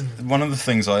just one of the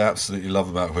things I absolutely love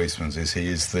about Huysmans is he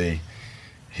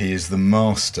is the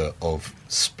master of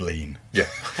spleen. Yeah.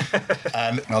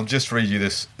 And I'll just read you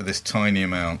this tiny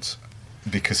amount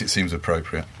because it seems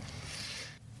appropriate.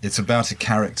 It's about a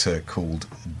character called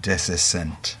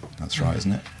Descent. That's right,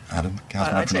 isn't it, Adam?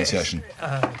 How's my pronunciation?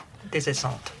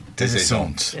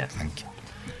 Descent. Yeah. Thank you.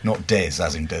 Not Des,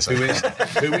 as in desert.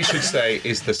 Who we should say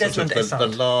is the sort of the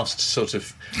last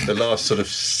sort of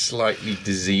slightly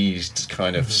diseased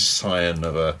kind of scion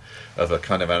of a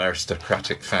kind of an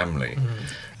aristocratic family.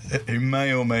 Who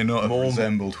may or may not have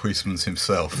resembled Huysmans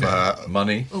himself.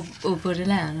 Money. Or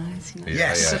Baudelaire.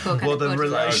 Yes. Yeah. Well, the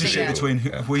relationship between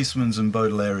Huysmans and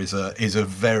Baudelaire is a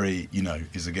very,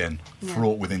 is again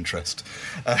fraught with interest.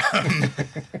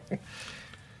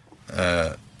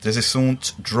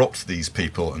 Descent dropped these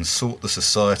people and sought the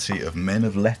society of men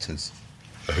of letters.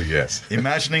 Oh, yes.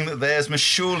 Imagining that theirs must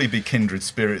surely be kindred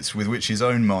spirits with which his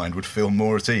own mind would feel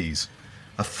more at ease.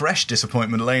 A fresh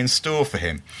disappointment lay in store for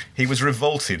him. He was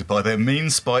revolted by their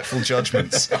mean, spiteful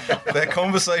judgments, their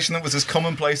conversation that was as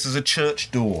commonplace as a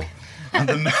church door, and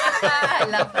the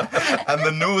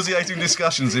nauseating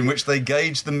discussions in which they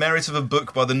gauged the merit of a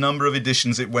book by the number of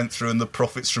editions it went through and the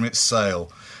profits from its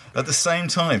sale. At the same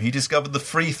time, he discovered the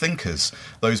free thinkers,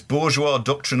 those bourgeois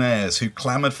doctrinaires who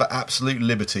clamoured for absolute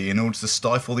liberty in order to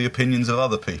stifle the opinions of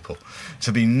other people,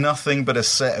 to be nothing but a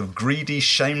set of greedy,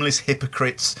 shameless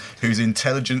hypocrites whose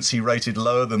intelligence he rated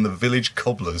lower than the village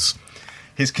cobblers.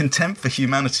 His contempt for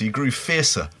humanity grew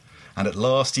fiercer, and at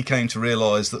last he came to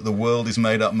realise that the world is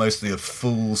made up mostly of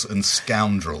fools and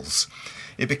scoundrels.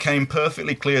 It became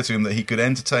perfectly clear to him that he could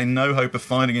entertain no hope of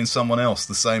finding in someone else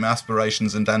the same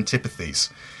aspirations and antipathies.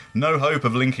 No hope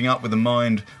of linking up with a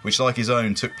mind which, like his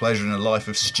own, took pleasure in a life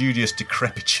of studious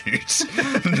decrepitude.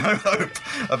 No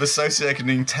hope of associating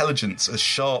intelligence as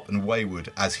sharp and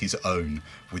wayward as his own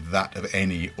with that of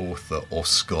any author or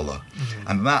scholar.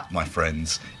 And that, my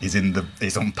friends, is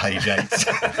on page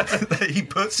 8. He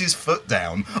puts his foot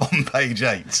down on page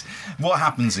 8. What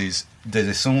happens is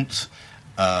Des Esseintes,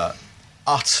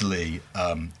 utterly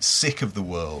sick of the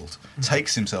world,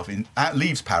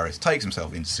 leaves Paris, takes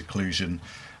himself into seclusion,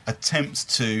 attempts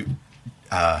to,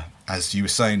 as you were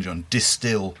saying, John,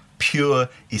 distill pure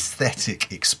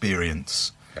aesthetic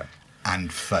experience,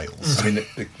 and fails. I mean,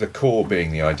 the core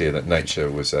being the idea that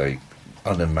nature was a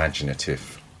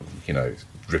unimaginative,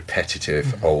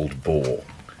 repetitive old bore,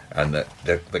 and that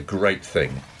the great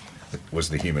thing was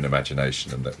the human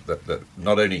imagination, and that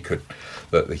not only could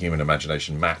the human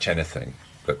imagination match anything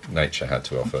that nature had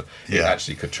to offer, it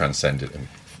actually could transcend it.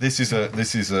 This is at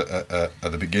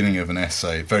the beginning of an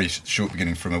essay, very short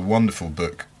beginning, from a wonderful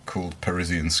book called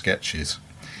Parisian Sketches,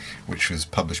 which was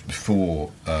published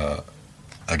before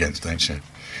Against Nature.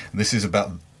 This is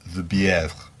about the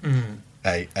Bièvre.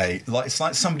 It's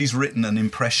like somebody's written an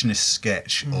impressionist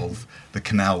sketch of the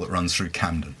canal that runs through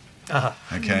Camden.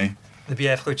 Okay. The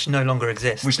Bièvre, which no longer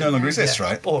exists. Which no longer exists,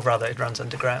 right? Or rather, it runs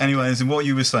underground. Anyways, and what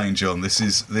you were saying, John, this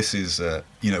is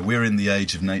we're in the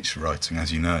age of nature writing,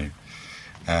 as you know.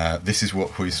 This is what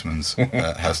Huysmans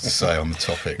has to say on the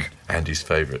topic. And his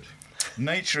favourite.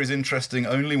 Nature is interesting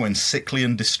only when sickly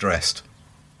and distressed.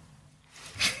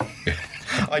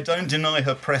 I don't deny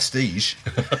her prestige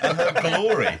and her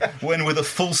glory when with a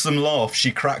fulsome laugh she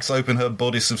cracks open her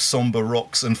bodice of sombre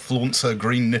rocks and flaunts her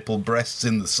green nippled breasts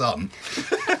in the sun.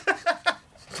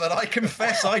 But I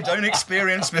confess I don't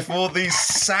experience before these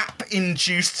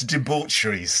sap-induced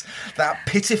debaucheries that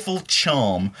pitiful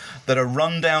charm that a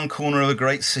run-down corner of a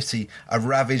great city, a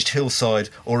ravaged hillside,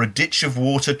 or a ditch of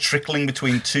water trickling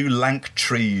between two lank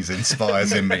trees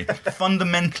inspires in me.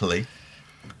 Fundamentally,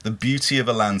 the beauty of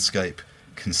a landscape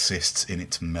consists in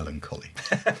its melancholy.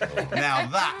 Now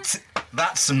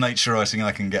that's some nature writing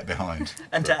I can get behind.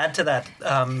 And to add to that,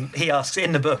 he asks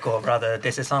in the book, or rather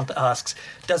Des Esseintes asks,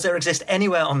 does there exist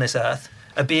anywhere on this earth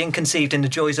a being conceived in the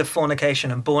joys of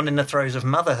fornication and born in the throes of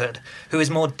motherhood, who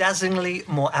is more dazzlingly,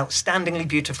 more outstandingly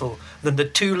beautiful than the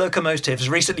 2 locomotives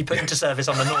recently put into service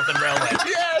on the Northern Railway?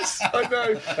 Yes, I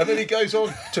know. And then he goes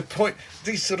on to point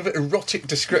these sort of erotic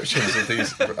descriptions of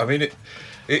these. I mean,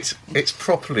 it's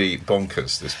properly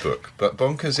bonkers, this book, but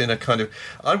bonkers in a kind of.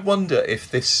 I wonder if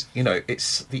this,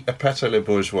 it's the appât le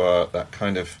bourgeois, that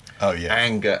kind of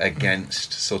anger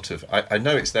against sort of. I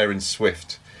know it's there in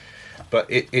Swift, but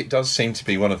it does seem to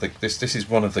be one of the. This is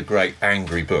one of the great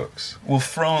angry books. Well,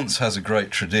 France has a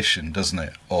great tradition, doesn't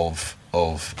it, of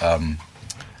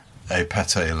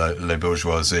appât le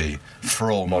bourgeoisie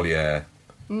from Molière,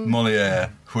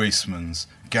 Huysmans,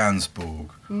 Gainsbourg,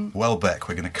 Welbeck.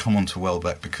 We're going to come on to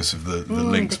Welbeck because of the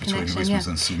links between Huysmans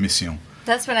and Submission.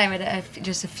 That's when I read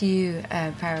just a few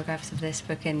paragraphs of this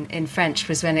book in French,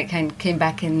 was when it came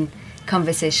back in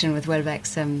conversation with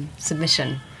Welbeck's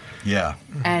Submission. Yeah.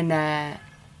 And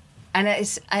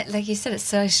it's, like you said, it's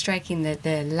so striking,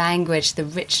 the language, the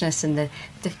richness, and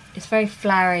it's very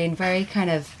flowery and very kind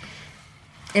of.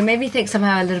 It made me think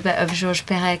somehow a little bit of Georges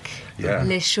Perec,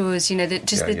 Les Choses,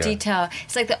 the detail.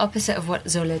 It's like the opposite of what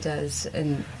Zola does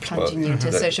in plunging you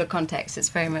into social context. It's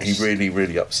very much. He really,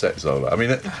 really upset Zola. I mean,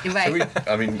 right.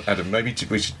 Adam, maybe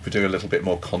we should do a little bit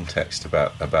more context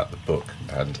about the book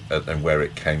and where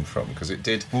it came from, because it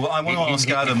did. Well, I want to ask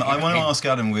Adam. I want to ask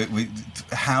Adam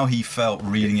how he felt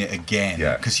reading it again,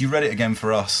 because you read it again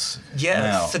for us. Yeah.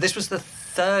 Now. So this was the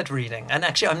 3rd reading, and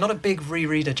actually, I'm not a big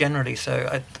rereader generally,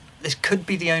 so this could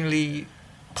be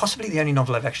possibly the only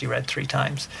novel I've actually read 3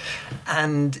 times.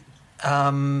 And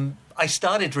I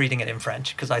started reading it in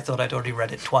French because I thought I'd already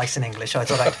read it twice in English. I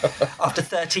thought after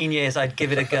 13 years I'd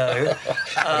give it a go.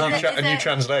 And you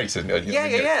translate.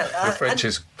 Your French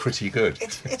is pretty good.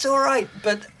 It's all right,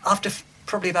 but after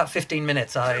probably about 15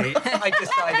 minutes I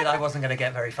decided I wasn't going to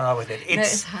get very far with it.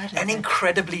 It's an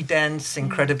incredibly dense,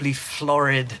 incredibly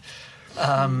florid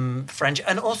French,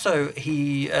 and also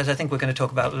he, as I think we're going to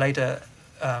talk about later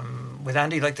with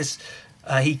Andy, like this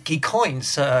He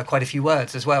coins quite a few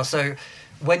words as well. So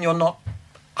when you're not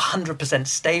 100%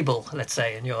 stable, let's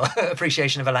say, in your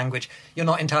appreciation of a language, you're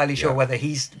not entirely sure whether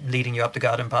he's leading you up the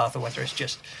garden path or whether it's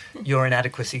just your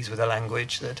inadequacies with a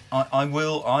language that. I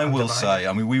will say.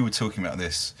 I mean, we were talking about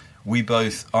this. We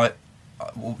both. The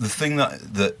thing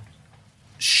that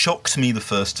shocked me the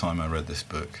first time I read this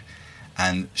book,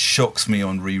 and shocks me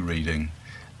on rereading,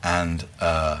 and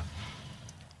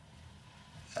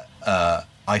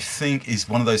I think is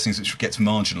one of those things which gets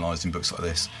marginalised in books like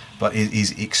this, but it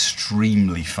is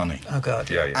extremely funny. Oh God,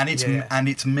 yeah. And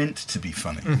it's meant to be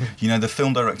funny. Mm-hmm. You know, the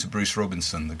film director Bruce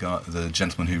Robinson, the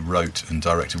gentleman who wrote and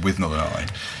directed Withnail and I.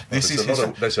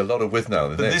 There's a lot of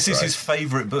Withnail in this. This is his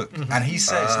favourite book, and he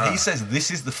says this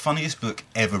is the funniest book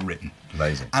ever written.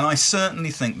 Amazing. And I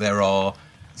certainly think there are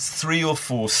 3 or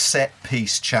 4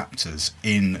 set-piece chapters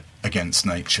in Against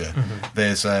Nature.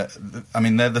 There's they're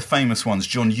the famous ones.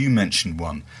 John, you mentioned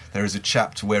one. There is a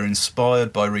chapter where,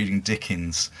 inspired by reading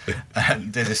Dickens,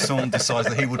 Delisson decides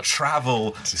that he will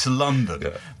travel to London. Yeah.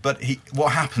 But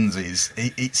what happens is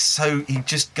he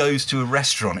just goes to a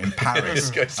restaurant in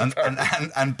Paris,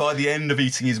 and by the end of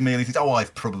eating his meal, he thinks, "Oh,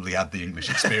 I've probably had the English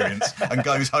experience," and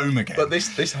goes home again. But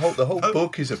the whole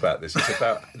book is about this. It's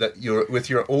about that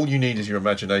all you need is your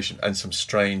imagination and some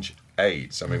strange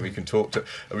aids. I mean, we can talk to.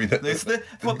 I mean,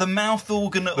 the mouth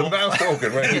organ. The mouth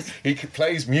organ, where he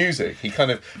plays music. He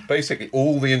kind of basically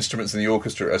all the instruments in the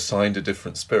orchestra are assigned a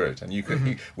different spirit, and he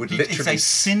would literally. It's a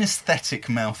synesthetic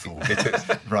mouth organ,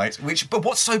 right? But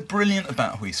what's so brilliant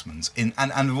about Huysmans,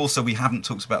 and also we haven't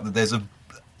talked about that. There's a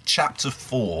chapter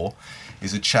 4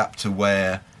 is a chapter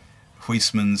where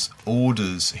Huysmans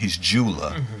orders his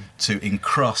jeweller to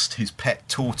encrust his pet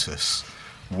tortoise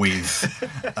with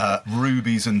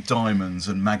rubies and diamonds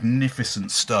and magnificent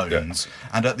stones,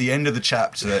 and at the end of the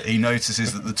chapter he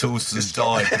notices that the tortoise has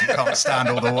died because it can't stand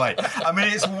all the weight. I mean,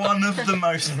 it's one of the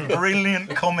most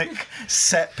brilliant comic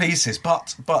set pieces,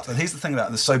 but and here's the thing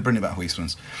that's so brilliant about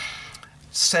Huysmans.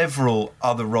 Several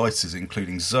other writers,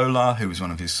 including Zola, who was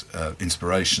one of his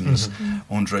inspirations,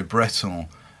 André Breton,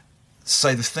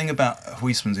 say the thing about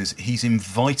Huysmans is he's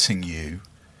inviting you,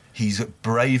 he's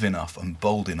brave enough and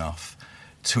bold enough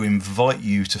to invite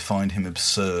you to find him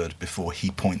absurd before he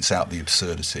points out the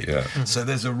absurdity. Yeah. So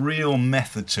there's a real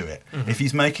method to it. If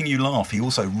he's making you laugh, he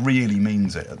also really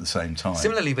means it at the same time.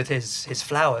 Similarly with his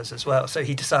flowers as well. So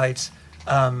he decides,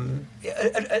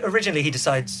 originally he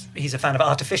decides he's a fan of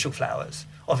artificial flowers,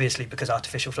 obviously because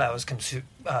artificial flowers can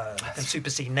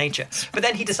supersede nature. But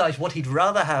then he decides what he'd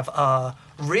rather have are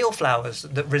real flowers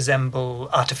that resemble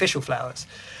artificial flowers.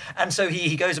 And so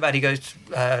he goes about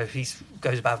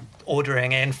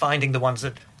ordering in, finding the ones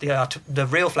that the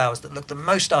real flowers that look the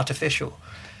most artificial.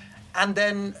 And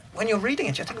then when you're reading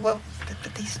it, you're thinking, well,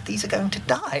 but these are going to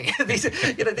die. This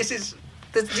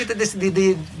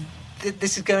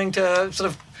is going to sort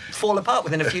of fall apart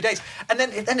within a few days. And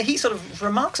then he sort of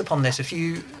remarks upon this a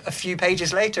few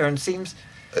pages later and seems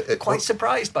quite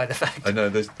surprised by the fact. I know.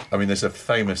 There's a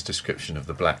famous description of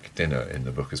the black dinner in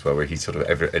the book as well, where he's sort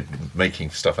of making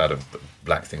stuff out of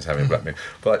black things, having black meat.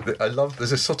 But I love.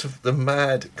 There's a sort of the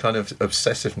mad kind of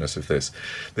obsessiveness of this.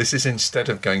 This is instead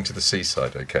of going to the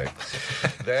seaside, okay?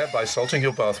 There, by salting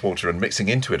your bathwater and mixing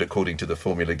into it according to the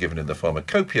formula given in the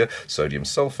pharmacopoeia, sodium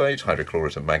sulfate,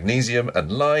 hydrochlorate of magnesium,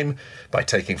 and lime, by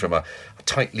taking from a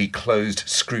tightly closed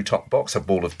screw-top box a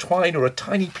ball of twine or a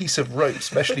tiny piece of rope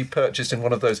specially purchased in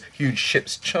one of those huge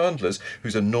ship's chandlers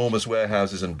whose enormous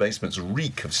warehouses and basements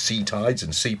reek of sea tides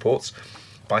and seaports,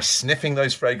 by sniffing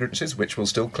those fragrances which will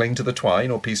still cling to the twine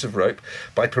or piece of rope,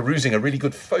 by perusing a really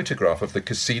good photograph of the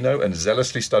casino and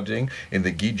zealously studying in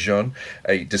the Guide Jaune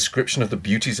a description of the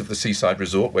beauties of the seaside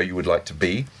resort where you would like to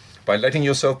be, by letting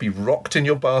yourself be rocked in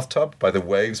your bathtub by the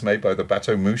waves made by the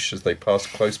bateau mouche as they pass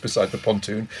close beside the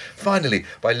pontoon. Finally,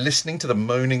 by listening to the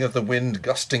moaning of the wind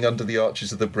gusting under the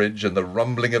arches of the bridge and the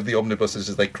rumbling of the omnibuses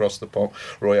as they cross the Pont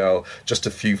Royal just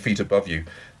a few feet above you.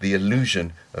 The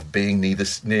illusion of being near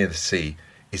the sea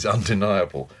is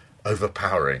undeniable,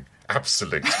 overpowering,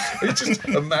 absolute. It's just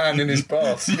a man in his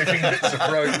bath, sniffing bits of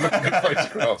rope, looking at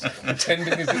photographs,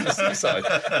 pretending he's in the seaside.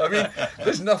 I mean,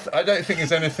 there's nothing. I don't think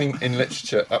there's anything in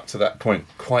literature up to that point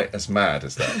quite as mad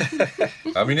as that.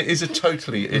 I mean, it is a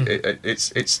totally.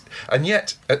 It's and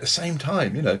yet at the same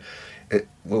time,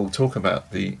 we'll talk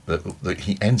about the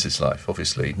he ends his life,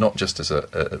 obviously, not just as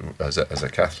a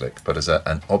Catholic, but as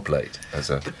an oblate,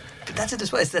 But that's it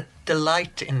as well. It's the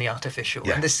delight in the artificial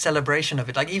and this celebration of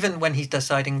it. Like, even when he's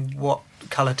deciding what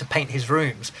colour to paint his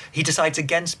rooms, he decides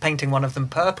against painting one of them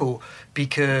purple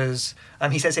because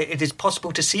he says it is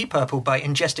possible to see purple by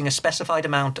ingesting a specified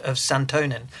amount of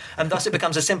santonin, and thus it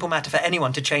becomes a simple matter for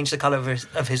anyone to change the colour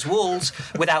of his walls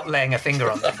without laying a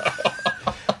finger on them.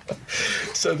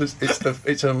 So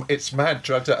it's mad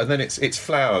drugged up, and then it's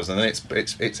flowers, and then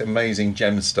it's amazing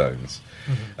gemstones,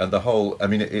 and the whole. I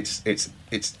mean, it's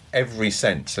every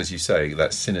sense, as you say,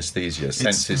 that synesthesia,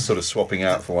 senses sort of swapping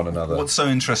out for one another. What's so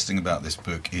interesting about this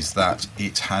book is that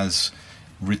it has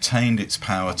retained its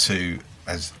power to,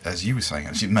 as you were saying,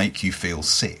 actually make you feel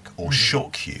sick or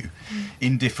shock you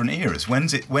in different eras.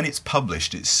 When it's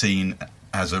published, it's seen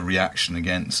as a reaction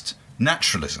against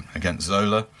naturalism, against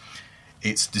Zola.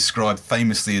 It's described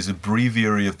famously as a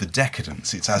breviary of the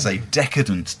decadence. It's as a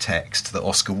decadent text that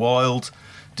Oscar Wilde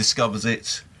discovers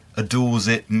it, adores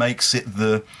it, makes it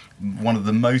one of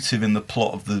the motive in the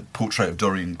plot of the Portrait of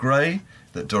Dorian Gray,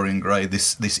 that Dorian Gray,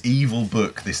 this evil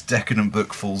book, this decadent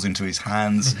book, falls into his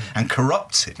hands and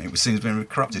corrupts him. It seems to be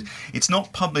corrupted. It's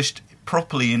not published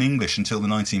properly in English until the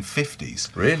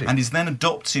 1950s. Really? And is then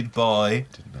adopted by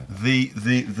the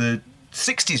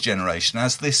 60s generation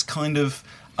as this kind of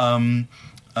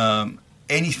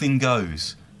anything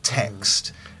goes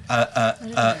text.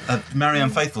 Marianne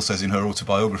Faithfull says in her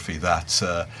autobiography that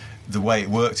the way it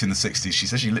worked in the 60s, she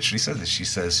literally says this, she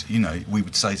says, we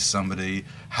would say to somebody,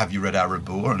 have you read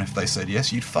Rebours? And if they said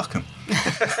yes, you'd fuck them.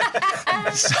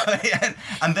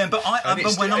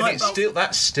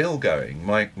 That's still going.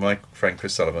 My friend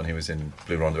Chris Sullivan, who was in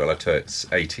Blue Rondeau Turt's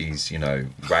 80s,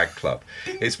 wag club.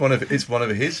 It's one of his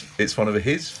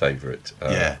favourite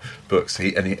books.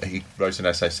 He wrote an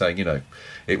essay saying,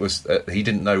 it was he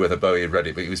didn't know whether Bowie had read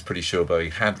it, but he was pretty sure Bowie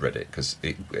had read it because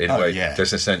Des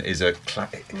Esseintes is a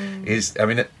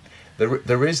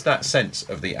there is that sense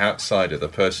of the outsider, the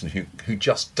person who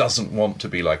just doesn't want to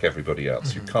be like everybody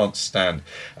else, who can't stand.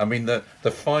 I mean, the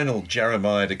final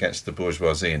Jeremiad against the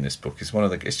bourgeoisie in this book is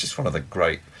it's just one of the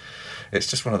great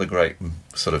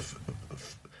sort of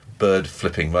bird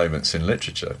flipping moments in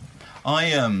literature.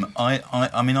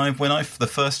 The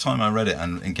first time I read it,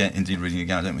 and indeed reading it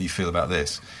again, I don't know what you feel about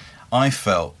this. I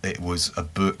felt it was a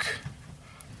book,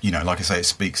 like I say, it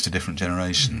speaks to different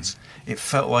generations. It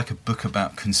felt like a book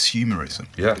about consumerism.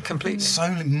 Yeah, completely.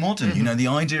 So modern, the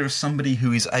idea of somebody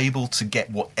who is able to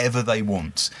get whatever they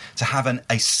want, to have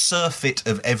a surfeit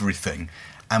of everything.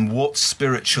 And what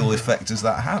spiritual effect does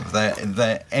that have?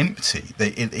 They're empty.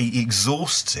 He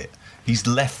exhausts it. He's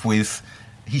left with.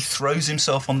 He throws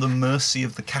himself on the mercy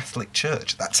of the Catholic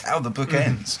Church. That's how the book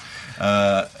ends.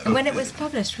 When it was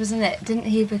published, wasn't it? Didn't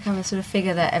he become a sort of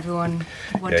figure that everyone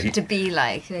wanted to be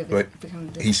like?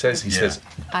 He says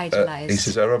idolised. He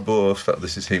says Rebours,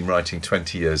 this is him writing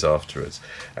 20 years afterwards,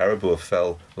 Rebours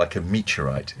fell like a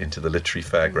meteorite into the literary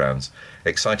fairgrounds,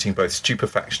 exciting both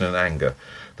stupefaction and anger.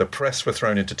 The press were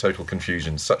thrown into total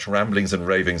confusion. Such ramblings and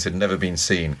ravings had never been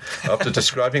seen. After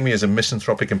describing me as a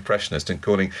misanthropic impressionist and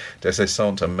calling Des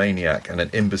Esseintes a maniac and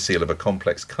an imbecile of a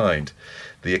complex kind,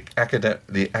 the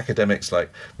academics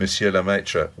like Monsieur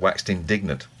Lemaitre waxed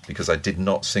indignant because I did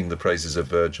not sing the praises of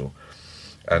Virgil.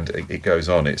 And it goes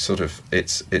on. It's sort of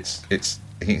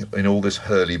in all this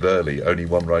hurly-burly, only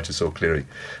one writer saw clearly,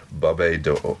 Babet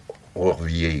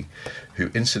d'Orvilliers,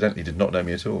 who incidentally did not know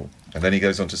me at all. And then he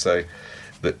goes on to say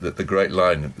that the great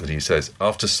line that he says,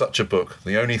 after such a book,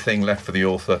 the only thing left for the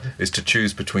author is to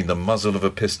choose between the muzzle of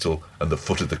a pistol and the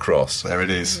foot of the cross. There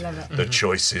it is. The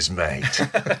choice is made. So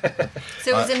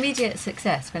it was immediate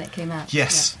success when it came out?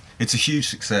 Yes, it's a huge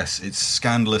success. It's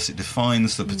scandalous. It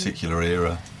defines the particular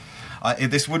era.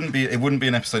 It wouldn't be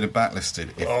an episode of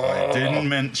Backlisted if I didn't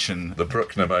mention the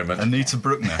Bruckner moment. Anita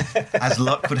Bruckner, as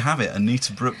luck would have it.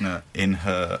 Anita Bruckner in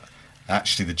her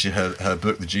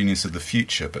book The Genius of the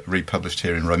Future, but republished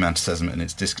here in Romanticism and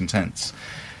its Discontents.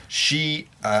 She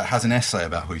has an essay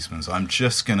about Huysmans. I'm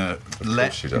just going to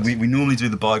we normally do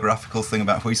the biographical thing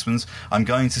about Huysmans. I'm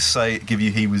going to give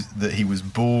you he was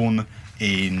born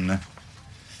in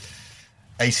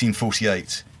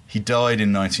 1848. He died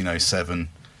in 1907.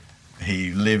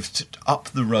 He lived up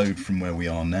the road from where we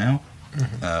are now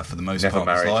for the most part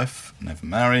of his life. Never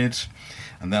married.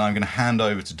 And then I'm going to hand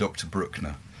over to Dr.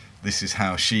 Bruckner. This is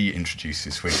how she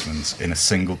introduces Huysmans in a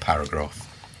single paragraph.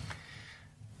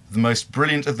 The most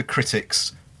brilliant of the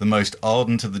critics, the most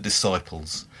ardent of the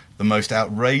disciples, the most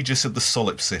outrageous of the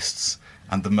solipsists,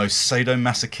 and the most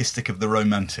sadomasochistic of the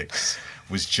romantics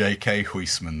was J.K.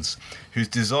 Huysmans, whose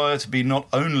desire to be not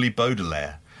only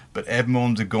Baudelaire, but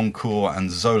Edmond de Goncourt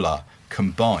and Zola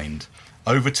combined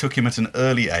overtook him at an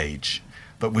early age,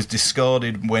 but was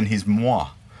discarded when his moi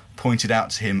pointed out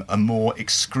to him a more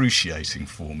excruciating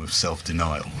form of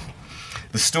self-denial.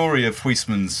 The story of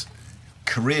Huysmans'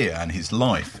 career and his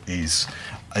life is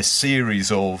a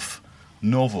series of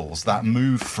novels that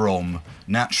move from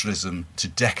naturalism to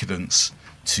decadence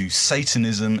to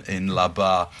Satanism in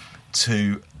Là-bas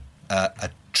to a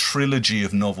trilogy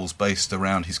of novels based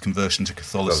around his conversion to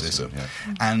Catholicism.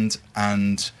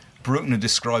 And Bruckner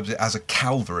describes it as a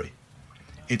Calvary.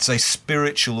 It's a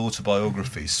spiritual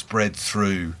autobiography spread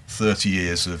through 30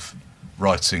 years of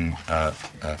writing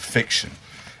fiction.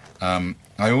 I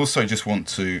also just want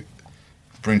to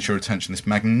bring to your attention this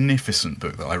magnificent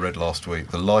book that I read last week,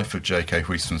 The Life of J.K.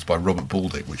 Huysmans by Robert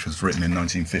Baldick, which was written in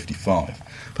 1955,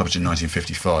 published in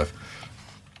 1955.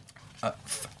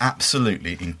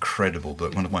 Absolutely incredible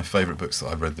book, one of my favourite books that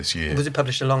I read this year. Was it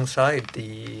published alongside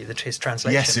his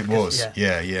translation? Yes, it was.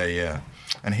 Yeah.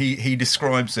 And he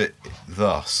describes it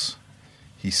thus.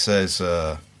 He says,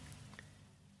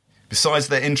 besides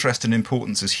their interest and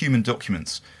importance as human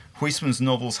documents, Huysmans'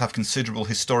 novels have considerable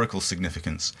historical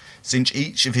significance, since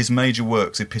each of his major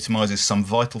works epitomises some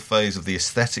vital phase of the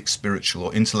aesthetic, spiritual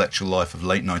or intellectual life of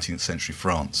late 19th century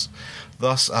France.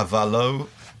 Thus, à Valo,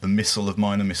 the missile of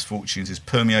minor misfortunes, is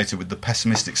permeated with the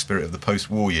pessimistic spirit of the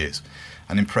post-war years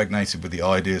and impregnated with the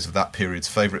ideas of that period's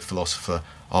favourite philosopher,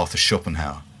 Arthur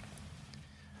Schopenhauer.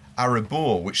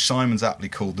 Rebours, which Simons aptly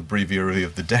called the breviary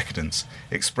of the decadence,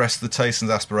 expressed the tastes and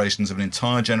aspirations of an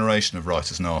entire generation of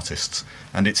writers and artists,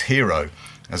 and its hero,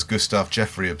 as Gustave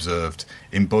Jeffrey observed,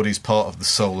 embodies part of the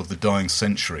soul of the dying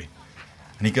century.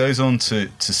 And he goes on to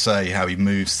say how he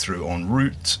moves through En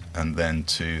route and then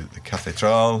to the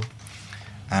Cathédrale,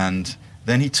 and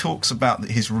then he talks about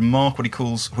what he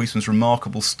calls Huysmans'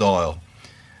 remarkable style,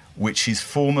 which his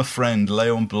former friend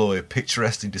Léon Bloy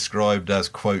picturesquely described as,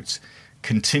 quote,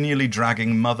 continually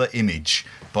dragging Mother Image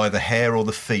by the hair or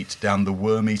the feet down the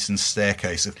worm-eaten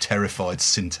staircase of terrified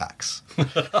syntax.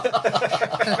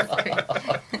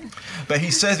 But he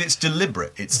says it's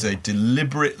deliberate. It's a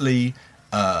deliberately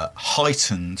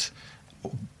heightened,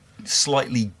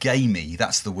 slightly gamey,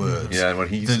 that's the word. Yeah, well,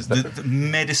 he uses the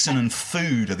medicine and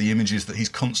food are the images that he's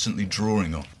constantly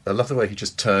drawing on. I love the way he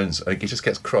just turns, he just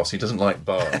gets cross. He doesn't like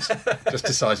bars. Just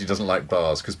decides he doesn't like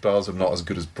bars because bars are not as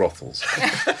good as brothels.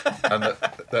 And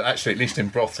that actually, at least in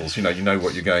brothels, you know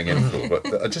what you're going in for. But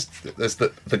there's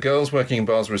the girls working in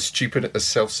bars were as stupid, as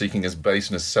self-seeking, as base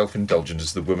and as self-indulgent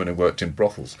as the women who worked in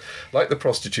brothels. Like the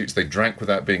prostitutes, they drank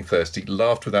without being thirsty,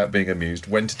 laughed without being amused,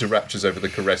 went into raptures over the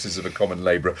caresses of a common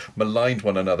labourer, maligned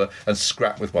one another and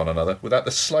scrapped with one another without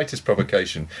the slightest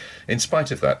provocation. In spite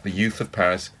of that, the youth of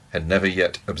Paris had never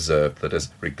yet observed that as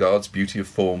regards beauty of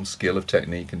form, skill of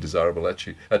technique and desirable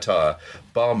attire,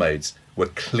 barmaids were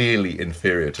clearly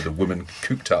inferior to the women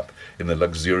cooped up in the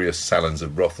luxurious salons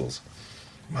of brothels.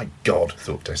 My God,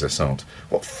 thought Des Esseintes,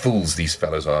 what fools these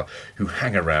fellows are who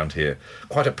hang around here.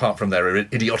 Quite apart from their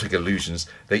idiotic illusions,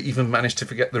 they even manage to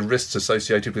forget the risks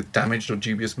associated with damaged or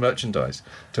dubious merchandise,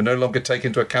 to no longer take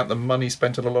into account the money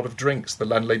spent on a lot of drinks the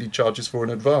landlady charges for in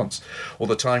advance, or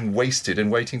the time wasted in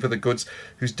waiting for the goods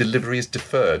whose delivery is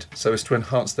deferred so as to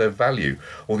enhance their value,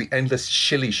 or the endless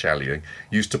shilly-shallying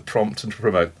used to prompt and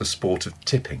promote the sport of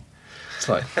tipping. It's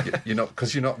like, you're not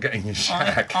getting your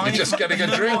shack, you're just getting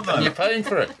a drink and you're paying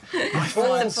for it.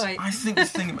 I think the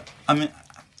thing about,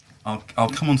 I'll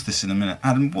come on to this in a minute.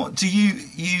 Adam, what do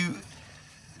you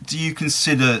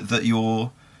consider that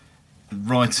your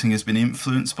writing has been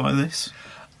influenced by this?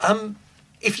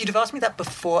 If you'd have asked me that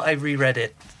before I reread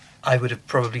it, I would have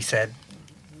probably said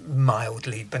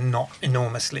mildly, but not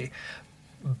enormously.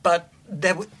 But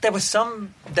there were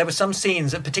some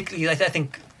scenes that particularly, I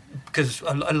think, because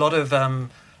a lot of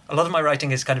my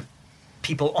writing is kind of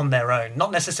people on their own, not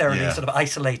necessarily sort of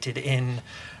isolated in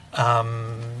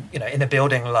in a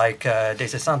building like Des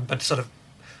Esseintes, but sort of,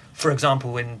 for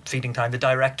example, in Feeding Time, the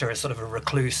director is sort of a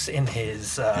recluse in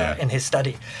his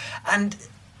study, and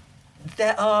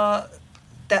there are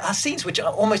scenes which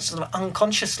are almost sort of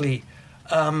unconsciously.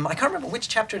 I can't remember which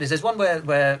chapter it is. There's one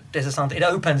where Des Esseintes, it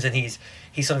opens and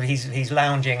he's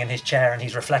lounging in his chair and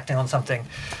he's reflecting on something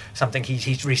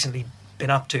he's recently been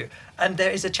up to. And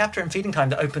there is a chapter in Feeding Time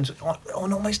that opens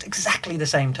on almost exactly the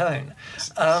same tone.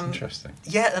 That's interesting.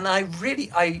 Yeah, and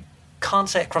I can't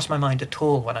say it crossed my mind at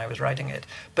all when I was writing it.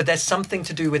 But there's something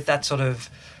to do with that sort of.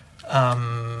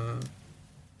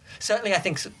 Certainly, I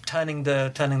think turning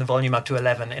the volume up to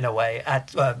 11 in a way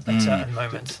at certain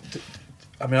moments.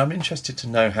 I mean, I'm interested to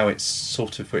know how it's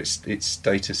sort of its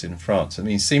status in France. I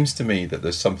mean, it seems to me that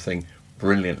there's something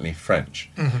brilliantly French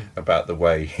about the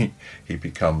way he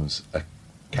becomes a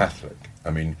Catholic.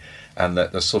 I mean, and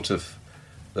that the sort of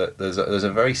there's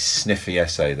a very sniffy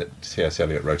essay that T.S.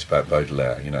 Eliot wrote about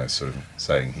Baudelaire, you know, sort of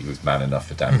saying he was man enough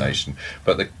for damnation,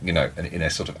 but in a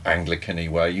sort of Anglican-y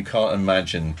way. You can't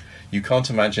imagine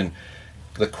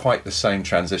quite the same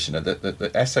transition.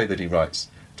 The essay that he writes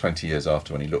 20 years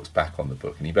after, when he looks back on the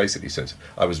book, and he basically says,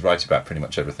 I was right about pretty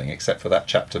much everything except for that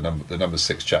chapter, the number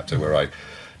 6 chapter, where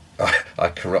I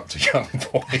corrupt a young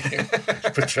boy,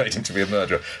 portrayed him to be a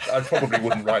murderer. I probably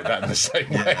wouldn't write that in the same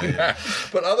way now.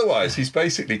 But otherwise, he's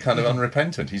basically kind of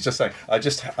unrepentant. He's just saying,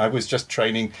 I was just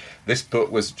training. This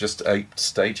book was just a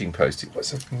staging post. It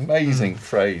was an amazing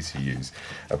phrase he used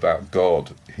about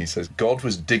God. He says, God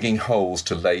was digging holes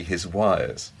to lay his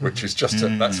wires, which is just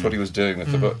that's what he was doing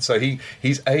with the book. So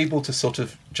he's able to sort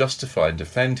of justify and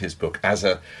defend his book as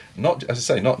not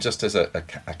just as a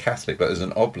Catholic, but as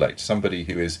an oblate, somebody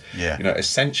who is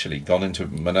essentially gone into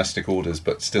monastic orders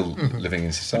but still living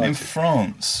in society. And in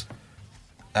France,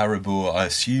 Rebours, I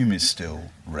assume, is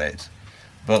still read.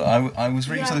 But I was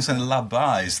reading something saying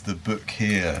Là-bas is the book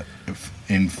here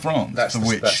in France, for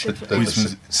which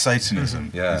Huysmans'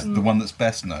 Satanism is the one that's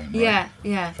best known. Right?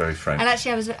 Yeah. Very French. And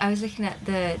actually, I was looking at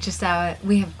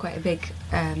we have quite a big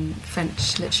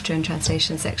French literature and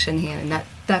translation section here, and that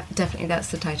definitely that's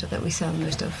the title that we sell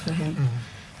most of for him.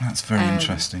 That's very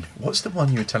interesting. What's the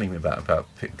one you were telling me about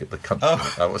the country?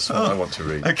 What's the one I want to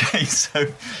read? Okay, so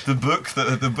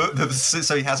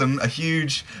so he has a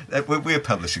huge. We're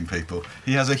publishing people.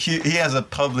 He has a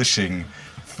publishing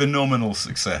phenomenal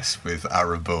success with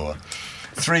Rebours.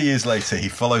 3 years later, he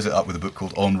follows it up with a book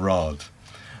called En Rade,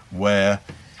 where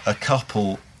a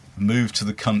couple move to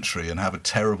the country and have a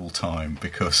terrible time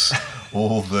because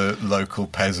all the local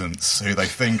peasants, who they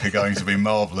think are going to be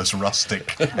marvellous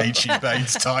rustic H.E.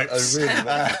 Bates types, rip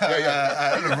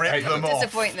them off.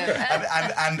 Disappoint them.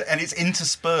 and it's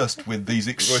interspersed with these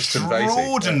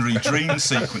extraordinary dream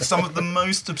sequences, some of the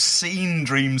most obscene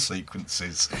dream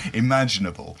sequences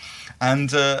imaginable.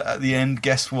 And at the end,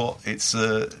 guess what? It's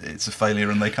a failure,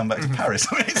 and they come back to Paris.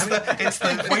 I mean,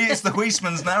 it's the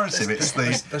Huysmans narrative. It's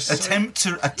the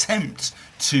attempt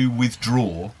to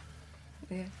withdraw,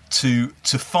 to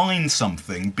find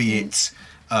something, be it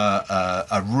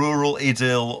a rural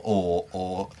idyll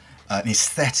or an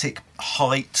aesthetic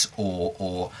height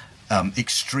or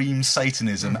extreme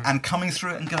Satanism, and coming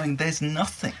through it and going, there's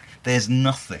nothing. There's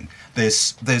nothing.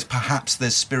 There's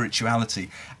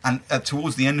spirituality, and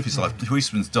towards the end of his life,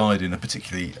 Huysmans died in a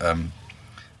particularly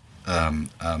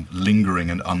lingering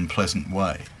and unpleasant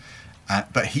way.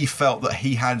 But he felt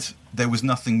that there was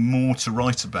nothing more to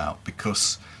write about,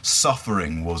 because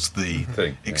suffering was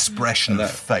the expression of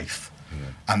faith,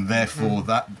 and therefore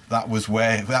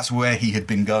that's where he had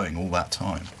been going all that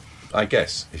time. I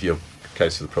guess if you're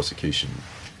case of the prosecution,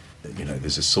 you know,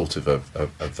 there's a sort of a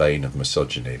vein of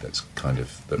misogyny that's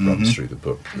that runs through the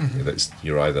book. That's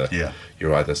you're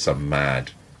either some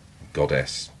mad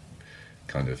goddess,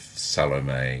 kind of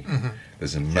Salome.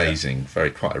 There's an amazing,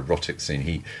 quite erotic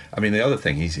scene. The other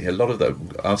thing, a lot of the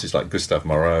artists like Gustave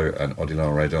Moreau and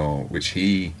Odilon Redon, which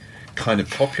he kind of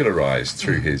popularised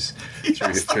through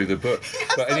through the book.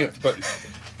 But anyway,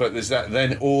 but there's that.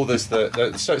 Then there's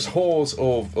so it's whores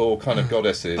or kind of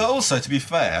goddesses. But also, to be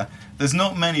fair, there's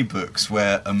not many books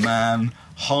where a man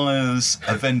hires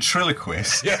a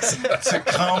ventriloquist to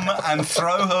come and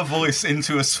throw her voice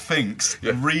into a sphinx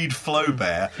and read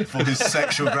Flaubert for his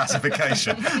sexual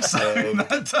gratification. So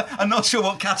I'm not sure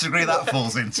what category that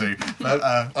falls into.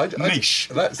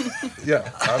 Niche.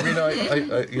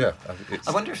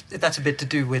 I wonder if that's a bit to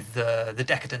do with the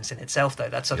decadence in itself, though.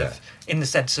 That's sort of in the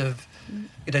sense of,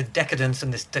 you know, decadence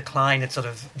and this decline. It's sort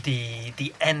of the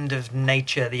end of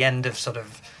nature, the end of sort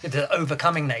of the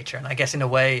overcoming nature, and I guess in a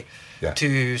way.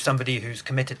 To somebody who's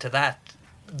committed to that,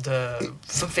 the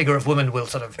figure of woman will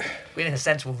sort of, in a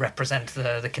sense, will represent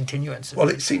the continuance. Well,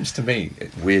 it seems to me,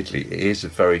 weirdly, it is a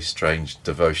very strange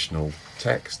devotional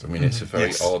text. I mean, it's a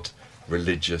very odd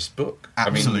religious book.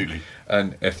 Absolutely.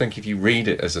 And I think if you read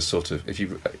it as a sort of, if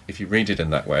you read it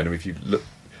in that way, and if you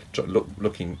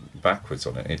looking backwards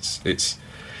on it, it's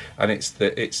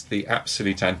the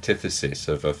absolute antithesis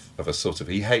of a sort of,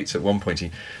 he hates at one point,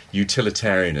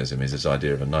 utilitarianism is his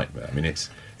idea of a nightmare. I mean, it's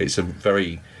a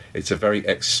very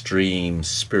extreme,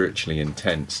 spiritually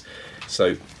intense.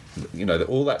 So, you know,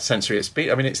 all that sensory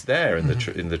experience. I mean, it's there in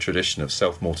the tradition of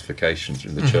self-mortification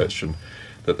in the church, and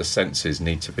that the senses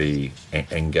need to be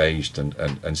engaged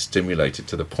and stimulated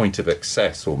to the point of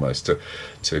excess, almost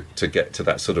to get to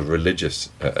that sort of religious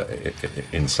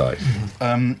insight.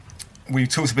 We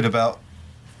talked a bit about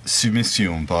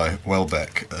Soumission by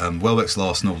Welbeck. Welbeck's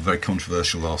last novel, very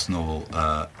controversial last novel,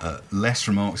 less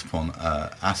remarked upon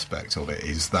aspect of it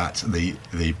is that the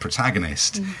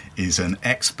protagonist is an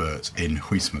expert in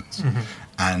Huysmans.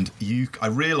 And I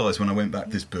realised when I went back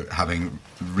to this book, having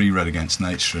reread Against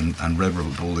Nature and read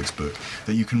Robert Baldick's book,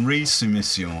 that you can read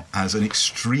Soumission as an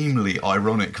extremely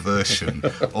ironic version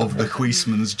of the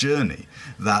Huysmans' journey.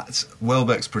 That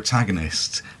Welbeck's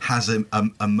protagonist has a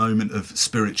moment of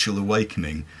spiritual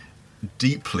awakening,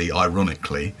 deeply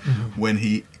ironically, when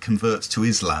he converts to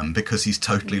Islam because he's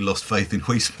totally lost faith in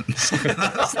Huysmans.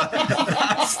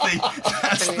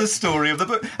 that's the story of the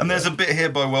book. And there's a bit here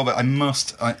by Welbeck.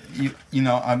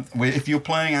 If you're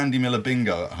playing Andy Miller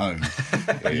Bingo at home,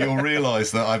 you'll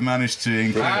realise that I've managed to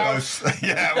include both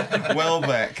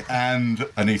Welbeck and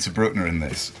Anita Bruckner in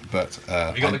this. But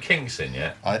have you got the Kinks in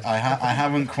yet? I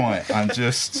haven't quite. I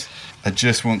just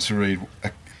want to read a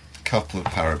couple of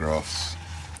paragraphs.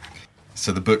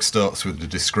 So the book starts with the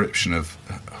description of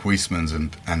Huysmans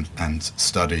and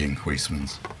studying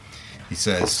Huysmans. He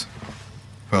says,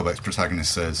 Welbeck's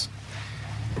protagonist says,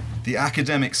 "The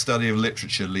academic study of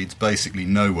literature leads basically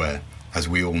nowhere, as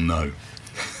we all know.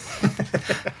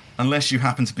 Unless you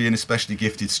happen to be an especially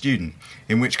gifted student,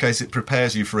 in which case it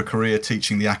prepares you for a career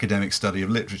teaching the academic study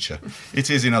of literature. It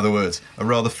is, in other words, a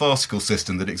rather farcical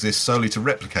system that exists solely to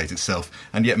replicate itself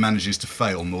and yet manages to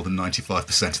fail more than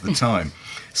 95% of the time.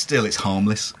 Still, it's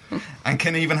harmless and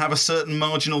can even have a certain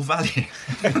marginal value."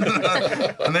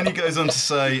 And then he goes on to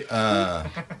say,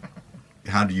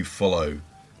 how do you follow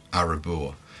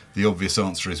Rebours? The obvious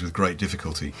answer is with great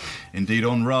difficulty. Indeed,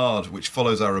 En Rade, which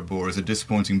follows Rebours, is a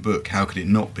disappointing book. How could it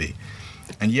not be?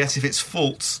 And yet, if its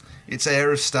faults, its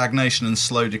air of stagnation and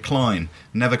slow decline,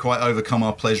 never quite overcome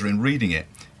our pleasure in reading it,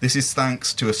 this is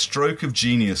thanks to a stroke of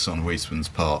genius on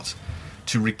Huysmans' part,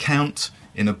 to recount,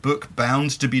 in a book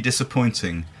bound to be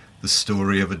disappointing, the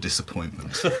story of a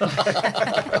disappointment.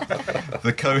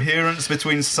 The coherence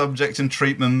between subject and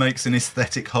treatment makes an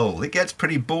aesthetic whole. It gets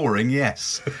pretty boring,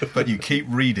 yes, but you keep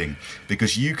reading,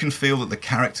 because you can feel that the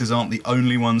characters aren't the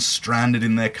only ones stranded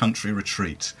in their country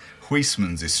retreat.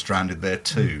 Huysmans is stranded there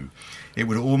too. It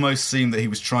would almost seem that he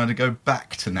was trying to go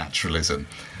back to naturalism,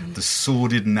 the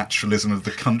sordid naturalism of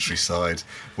the countryside,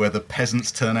 where the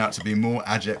peasants turn out to be more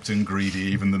abject and greedy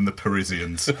even than the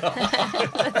Parisians. And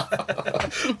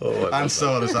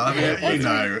so on and so on. I mean,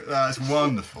 that's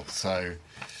wonderful. So,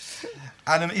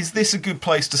 Adam, is this a good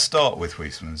place to start with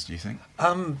Huysmans, do you think?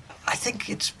 I think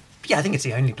it's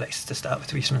the only place to start with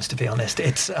Huysmans, to be honest.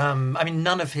 It's,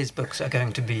 none of his books are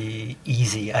going to be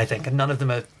easy, I think, and none of them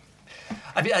are...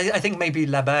 I think maybe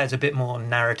Là-bas is a bit more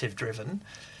narrative-driven.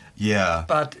 Yeah.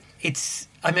 But it's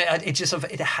just sort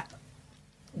of...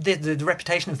 The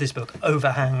reputation of this book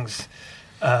overhangs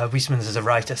Huysmans as a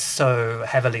writer so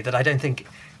heavily that I don't think...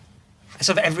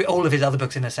 Sort of all of his other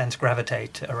books, in a sense,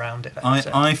 gravitate around it.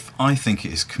 I think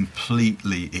it is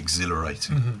completely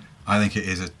exhilarating. Mm-hmm. I think it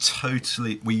is a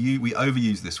totally... We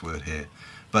overuse this word here,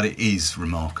 but it is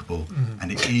remarkable,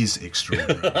 and it is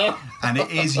extraordinary, and it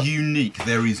is unique.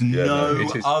 There is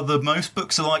other... Most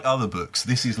books are like other books.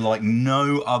 This is like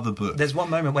no other book. There's one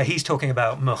moment where he's talking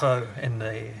about Moreau in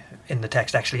the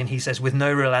text, actually, and he says, with no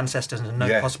real ancestors and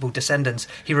no possible descendants,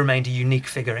 he remained a unique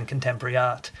figure in contemporary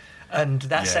art. And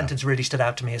that sentence really stood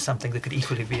out to me as something that could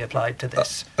equally be applied to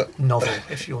this novel,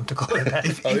 if you want to call it that.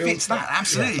 If it's that,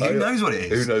 absolutely. Who knows what it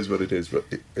is? Who knows what it is? But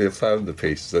I found the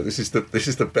piece. So this is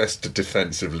the best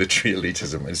defence of literary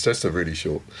elitism. It's just a really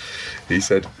short. He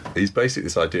said he's basically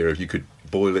this idea of you could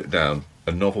boil it down.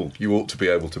 A novel you ought to be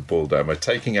able to boil down by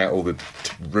taking out all the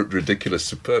ridiculous,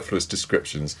 superfluous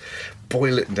descriptions,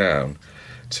 boil it down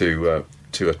to a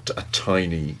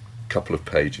tiny couple of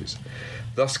pages.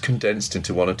 Thus condensed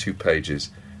into 1 or 2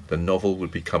 pages, the novel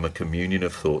would become a communion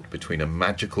of thought between a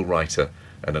magical writer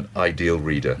and an ideal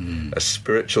reader, a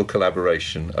spiritual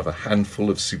collaboration of a handful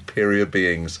of superior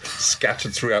beings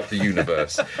scattered throughout the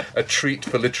universe, a treat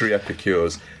for literary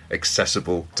epicures,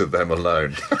 accessible to them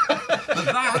alone.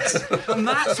 That's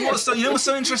what's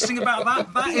so interesting about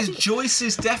that? That is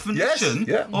Joyce's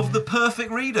definition of the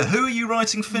perfect reader. Who are you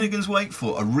writing Finnegan's Wake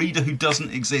for? A reader who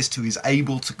doesn't exist, who is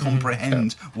able to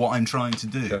comprehend what I'm trying to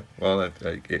do. Yeah. Well,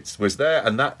 it was there,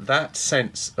 and that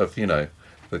sense of,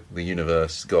 the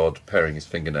universe, God paring his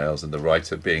fingernails, and the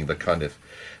writer being the kind of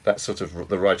that sort of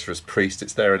the writer as priest.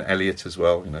 It's there in Eliot as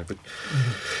well, But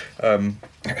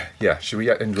should we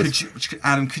end with...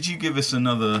 Adam, could you give us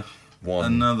another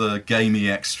gamey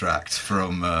extract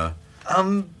from the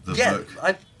book?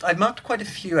 I marked quite a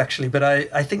few, actually, but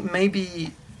I think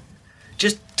maybe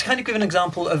just to kind of give an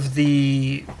example of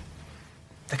the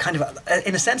kind of,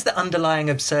 in a sense, the underlying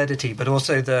absurdity, but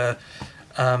also the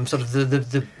sort of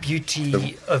the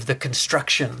beauty of the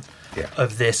construction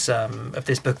of this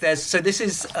book. This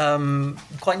is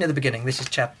quite near the beginning. This is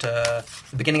the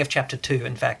beginning of chapter 2,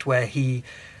 in fact, where he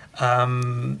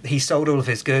sold all of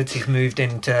his goods. He's moved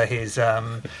into his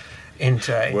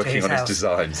working his on house. his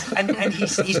designs, and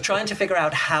he's trying to figure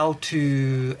out how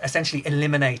to essentially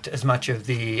eliminate as much of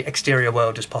the exterior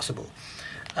world as possible.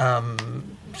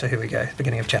 So here we go,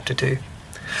 beginning of chapter 2.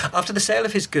 After the sale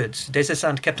of his goods, Des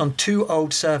Esseintes kept on 2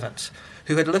 old servants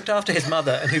who had looked after his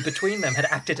mother and who between them had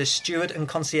acted as steward and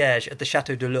concierge at the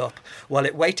Château de l'Orpe while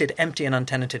it waited empty and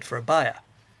untenanted for a buyer.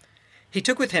 He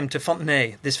took with him to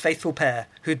Fontenay this faithful pair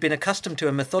who had been accustomed to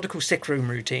a methodical sick-room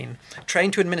routine,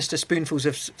 trained to administer spoonfuls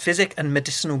of physic and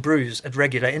medicinal brews at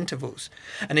regular intervals,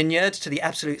 and inured to the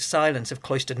absolute silence of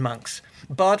cloistered monks,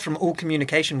 barred from all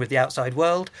communication with the outside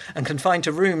world and confined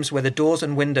to rooms where the doors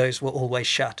and windows were always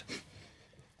shut.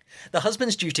 The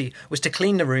husband's duty was to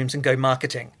clean the rooms and go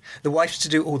marketing, the wife's to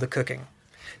do all the cooking.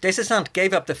 Des Esseintes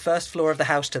gave up the first floor of the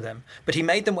house to them, but he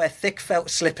made them wear thick felt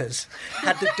slippers,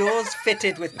 had the doors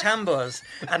fitted with tambours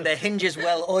and their hinges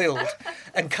well oiled,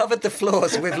 and covered the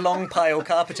floors with long pile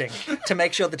carpeting to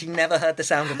make sure that he never heard the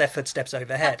sound of their footsteps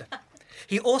overhead.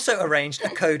 He also arranged a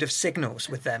code of signals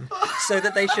with them so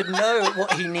that they should know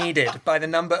what he needed by the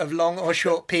number of long or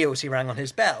short peals he rang on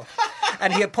his bell.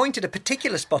 And he appointed a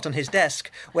particular spot on his desk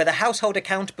where the household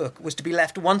account book was to be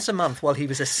left once a month while he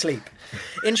was asleep.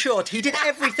 In short, he did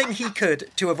everything he could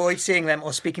to avoid seeing them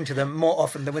or speaking to them more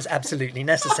often than was absolutely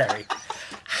necessary.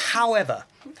 However,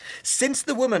 since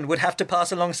the woman would have to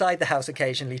pass alongside the house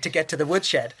occasionally to get to the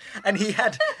woodshed, and he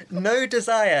had no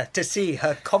desire to see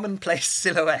her commonplace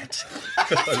silhouette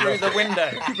through the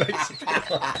window,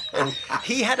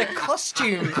 he had a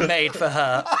costume made for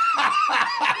her.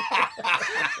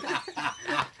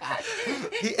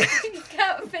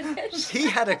 He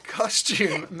had a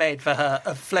costume made for her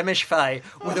of Flemish fay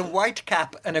with a white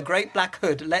cap and a great black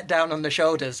hood let down on the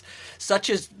shoulders, such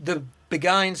as the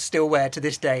Beguines still wear to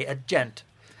this day at Ghent.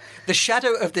 The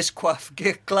shadow of this coif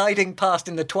gliding past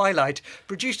in the twilight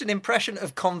produced an impression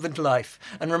of convent life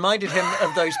and reminded him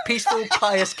of those peaceful,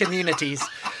 pious communities,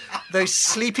 those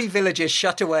sleepy villages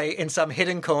shut away in some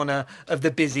hidden corner of the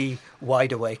busy,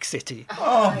 wide-awake city.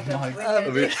 Oh, my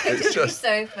God. It's just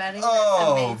so funny.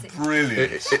 Oh,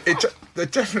 brilliant.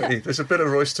 Definitely, there's a bit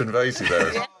of Royston Vasey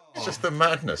there. It's just the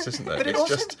madness, isn't there? But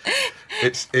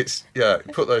It's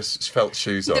put those felt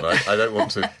shoes on. I don't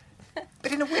want to...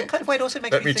 But in a weird kind of way, it also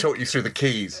makes Let me talk you through the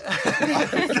keys. But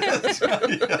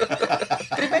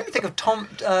it made me think of Tom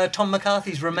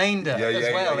McCarthy's Remainder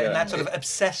as well, in that sort of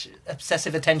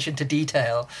obsessive attention to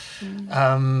detail.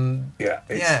 I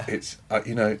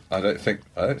don't think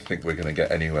we're going to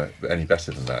get any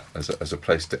better than that as a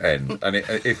place to end. And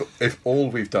if all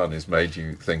we've done is made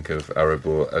you think of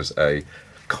Rebours as a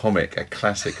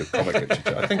classic of comic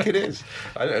literature, I think it is.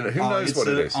 I don't know, who knows what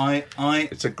it is?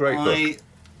 It's a great book.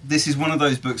 This is one of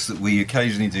those books that we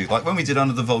occasionally do, like when we did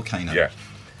Under the Volcano. Yeah.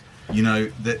 You know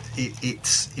that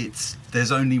it's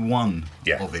there's only one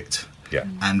of it. Yeah.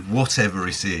 And whatever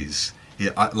it is,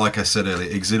 like I said earlier,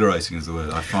 exhilarating is the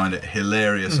word. I find it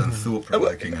hilarious and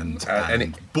thought-provoking and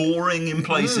boring in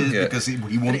places because he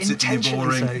wants it to be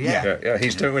boring. So, yeah.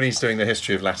 When he's doing the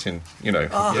history of Latin,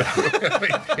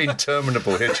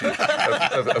 interminable history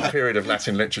of a period of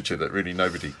Latin literature that really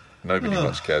nobody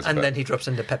much cares about. And then he drops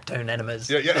into peptone enemas.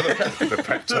 The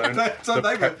peptone.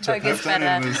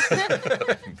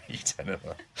 Meat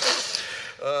enema.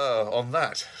 On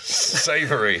that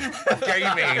savoury,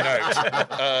 gaming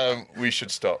note, we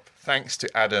should stop. Thanks to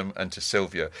Adam and to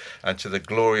Sylvia and to the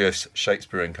glorious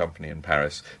Shakespeare & Company in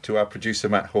Paris, to our producer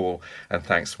Matt Hall, and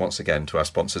thanks once again to our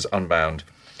sponsors Unbound.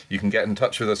 You can get in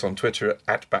touch with us on Twitter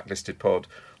at BacklistedPod,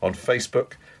 on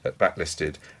Facebook at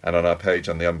Backlisted, and on our page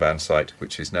on the Unbound site,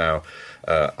 which is now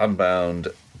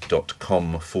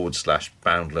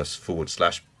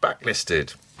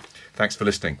unbound.com/boundless/backlisted. Thanks for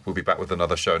listening. We'll be back with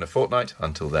another show in a fortnight.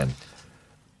 Until then,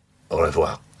 au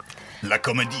revoir. La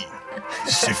comédie,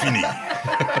 c'est fini.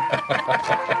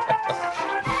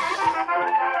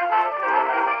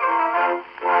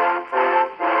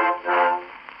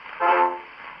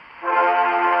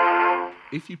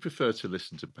 If you prefer to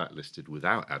listen to Backlisted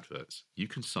without adverts, you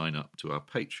can sign up to our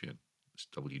Patreon. It's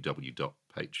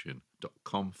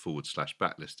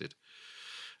www.patreon.com/backlisted.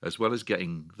 As well as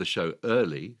getting the show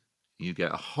early, you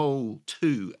get a whole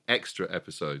 2 extra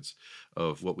episodes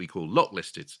of what we call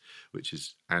Locklisteds, which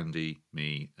is Andy,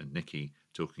 me and Nikki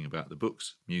talking about the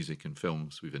books, music and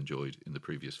films we've enjoyed in the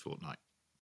previous fortnight.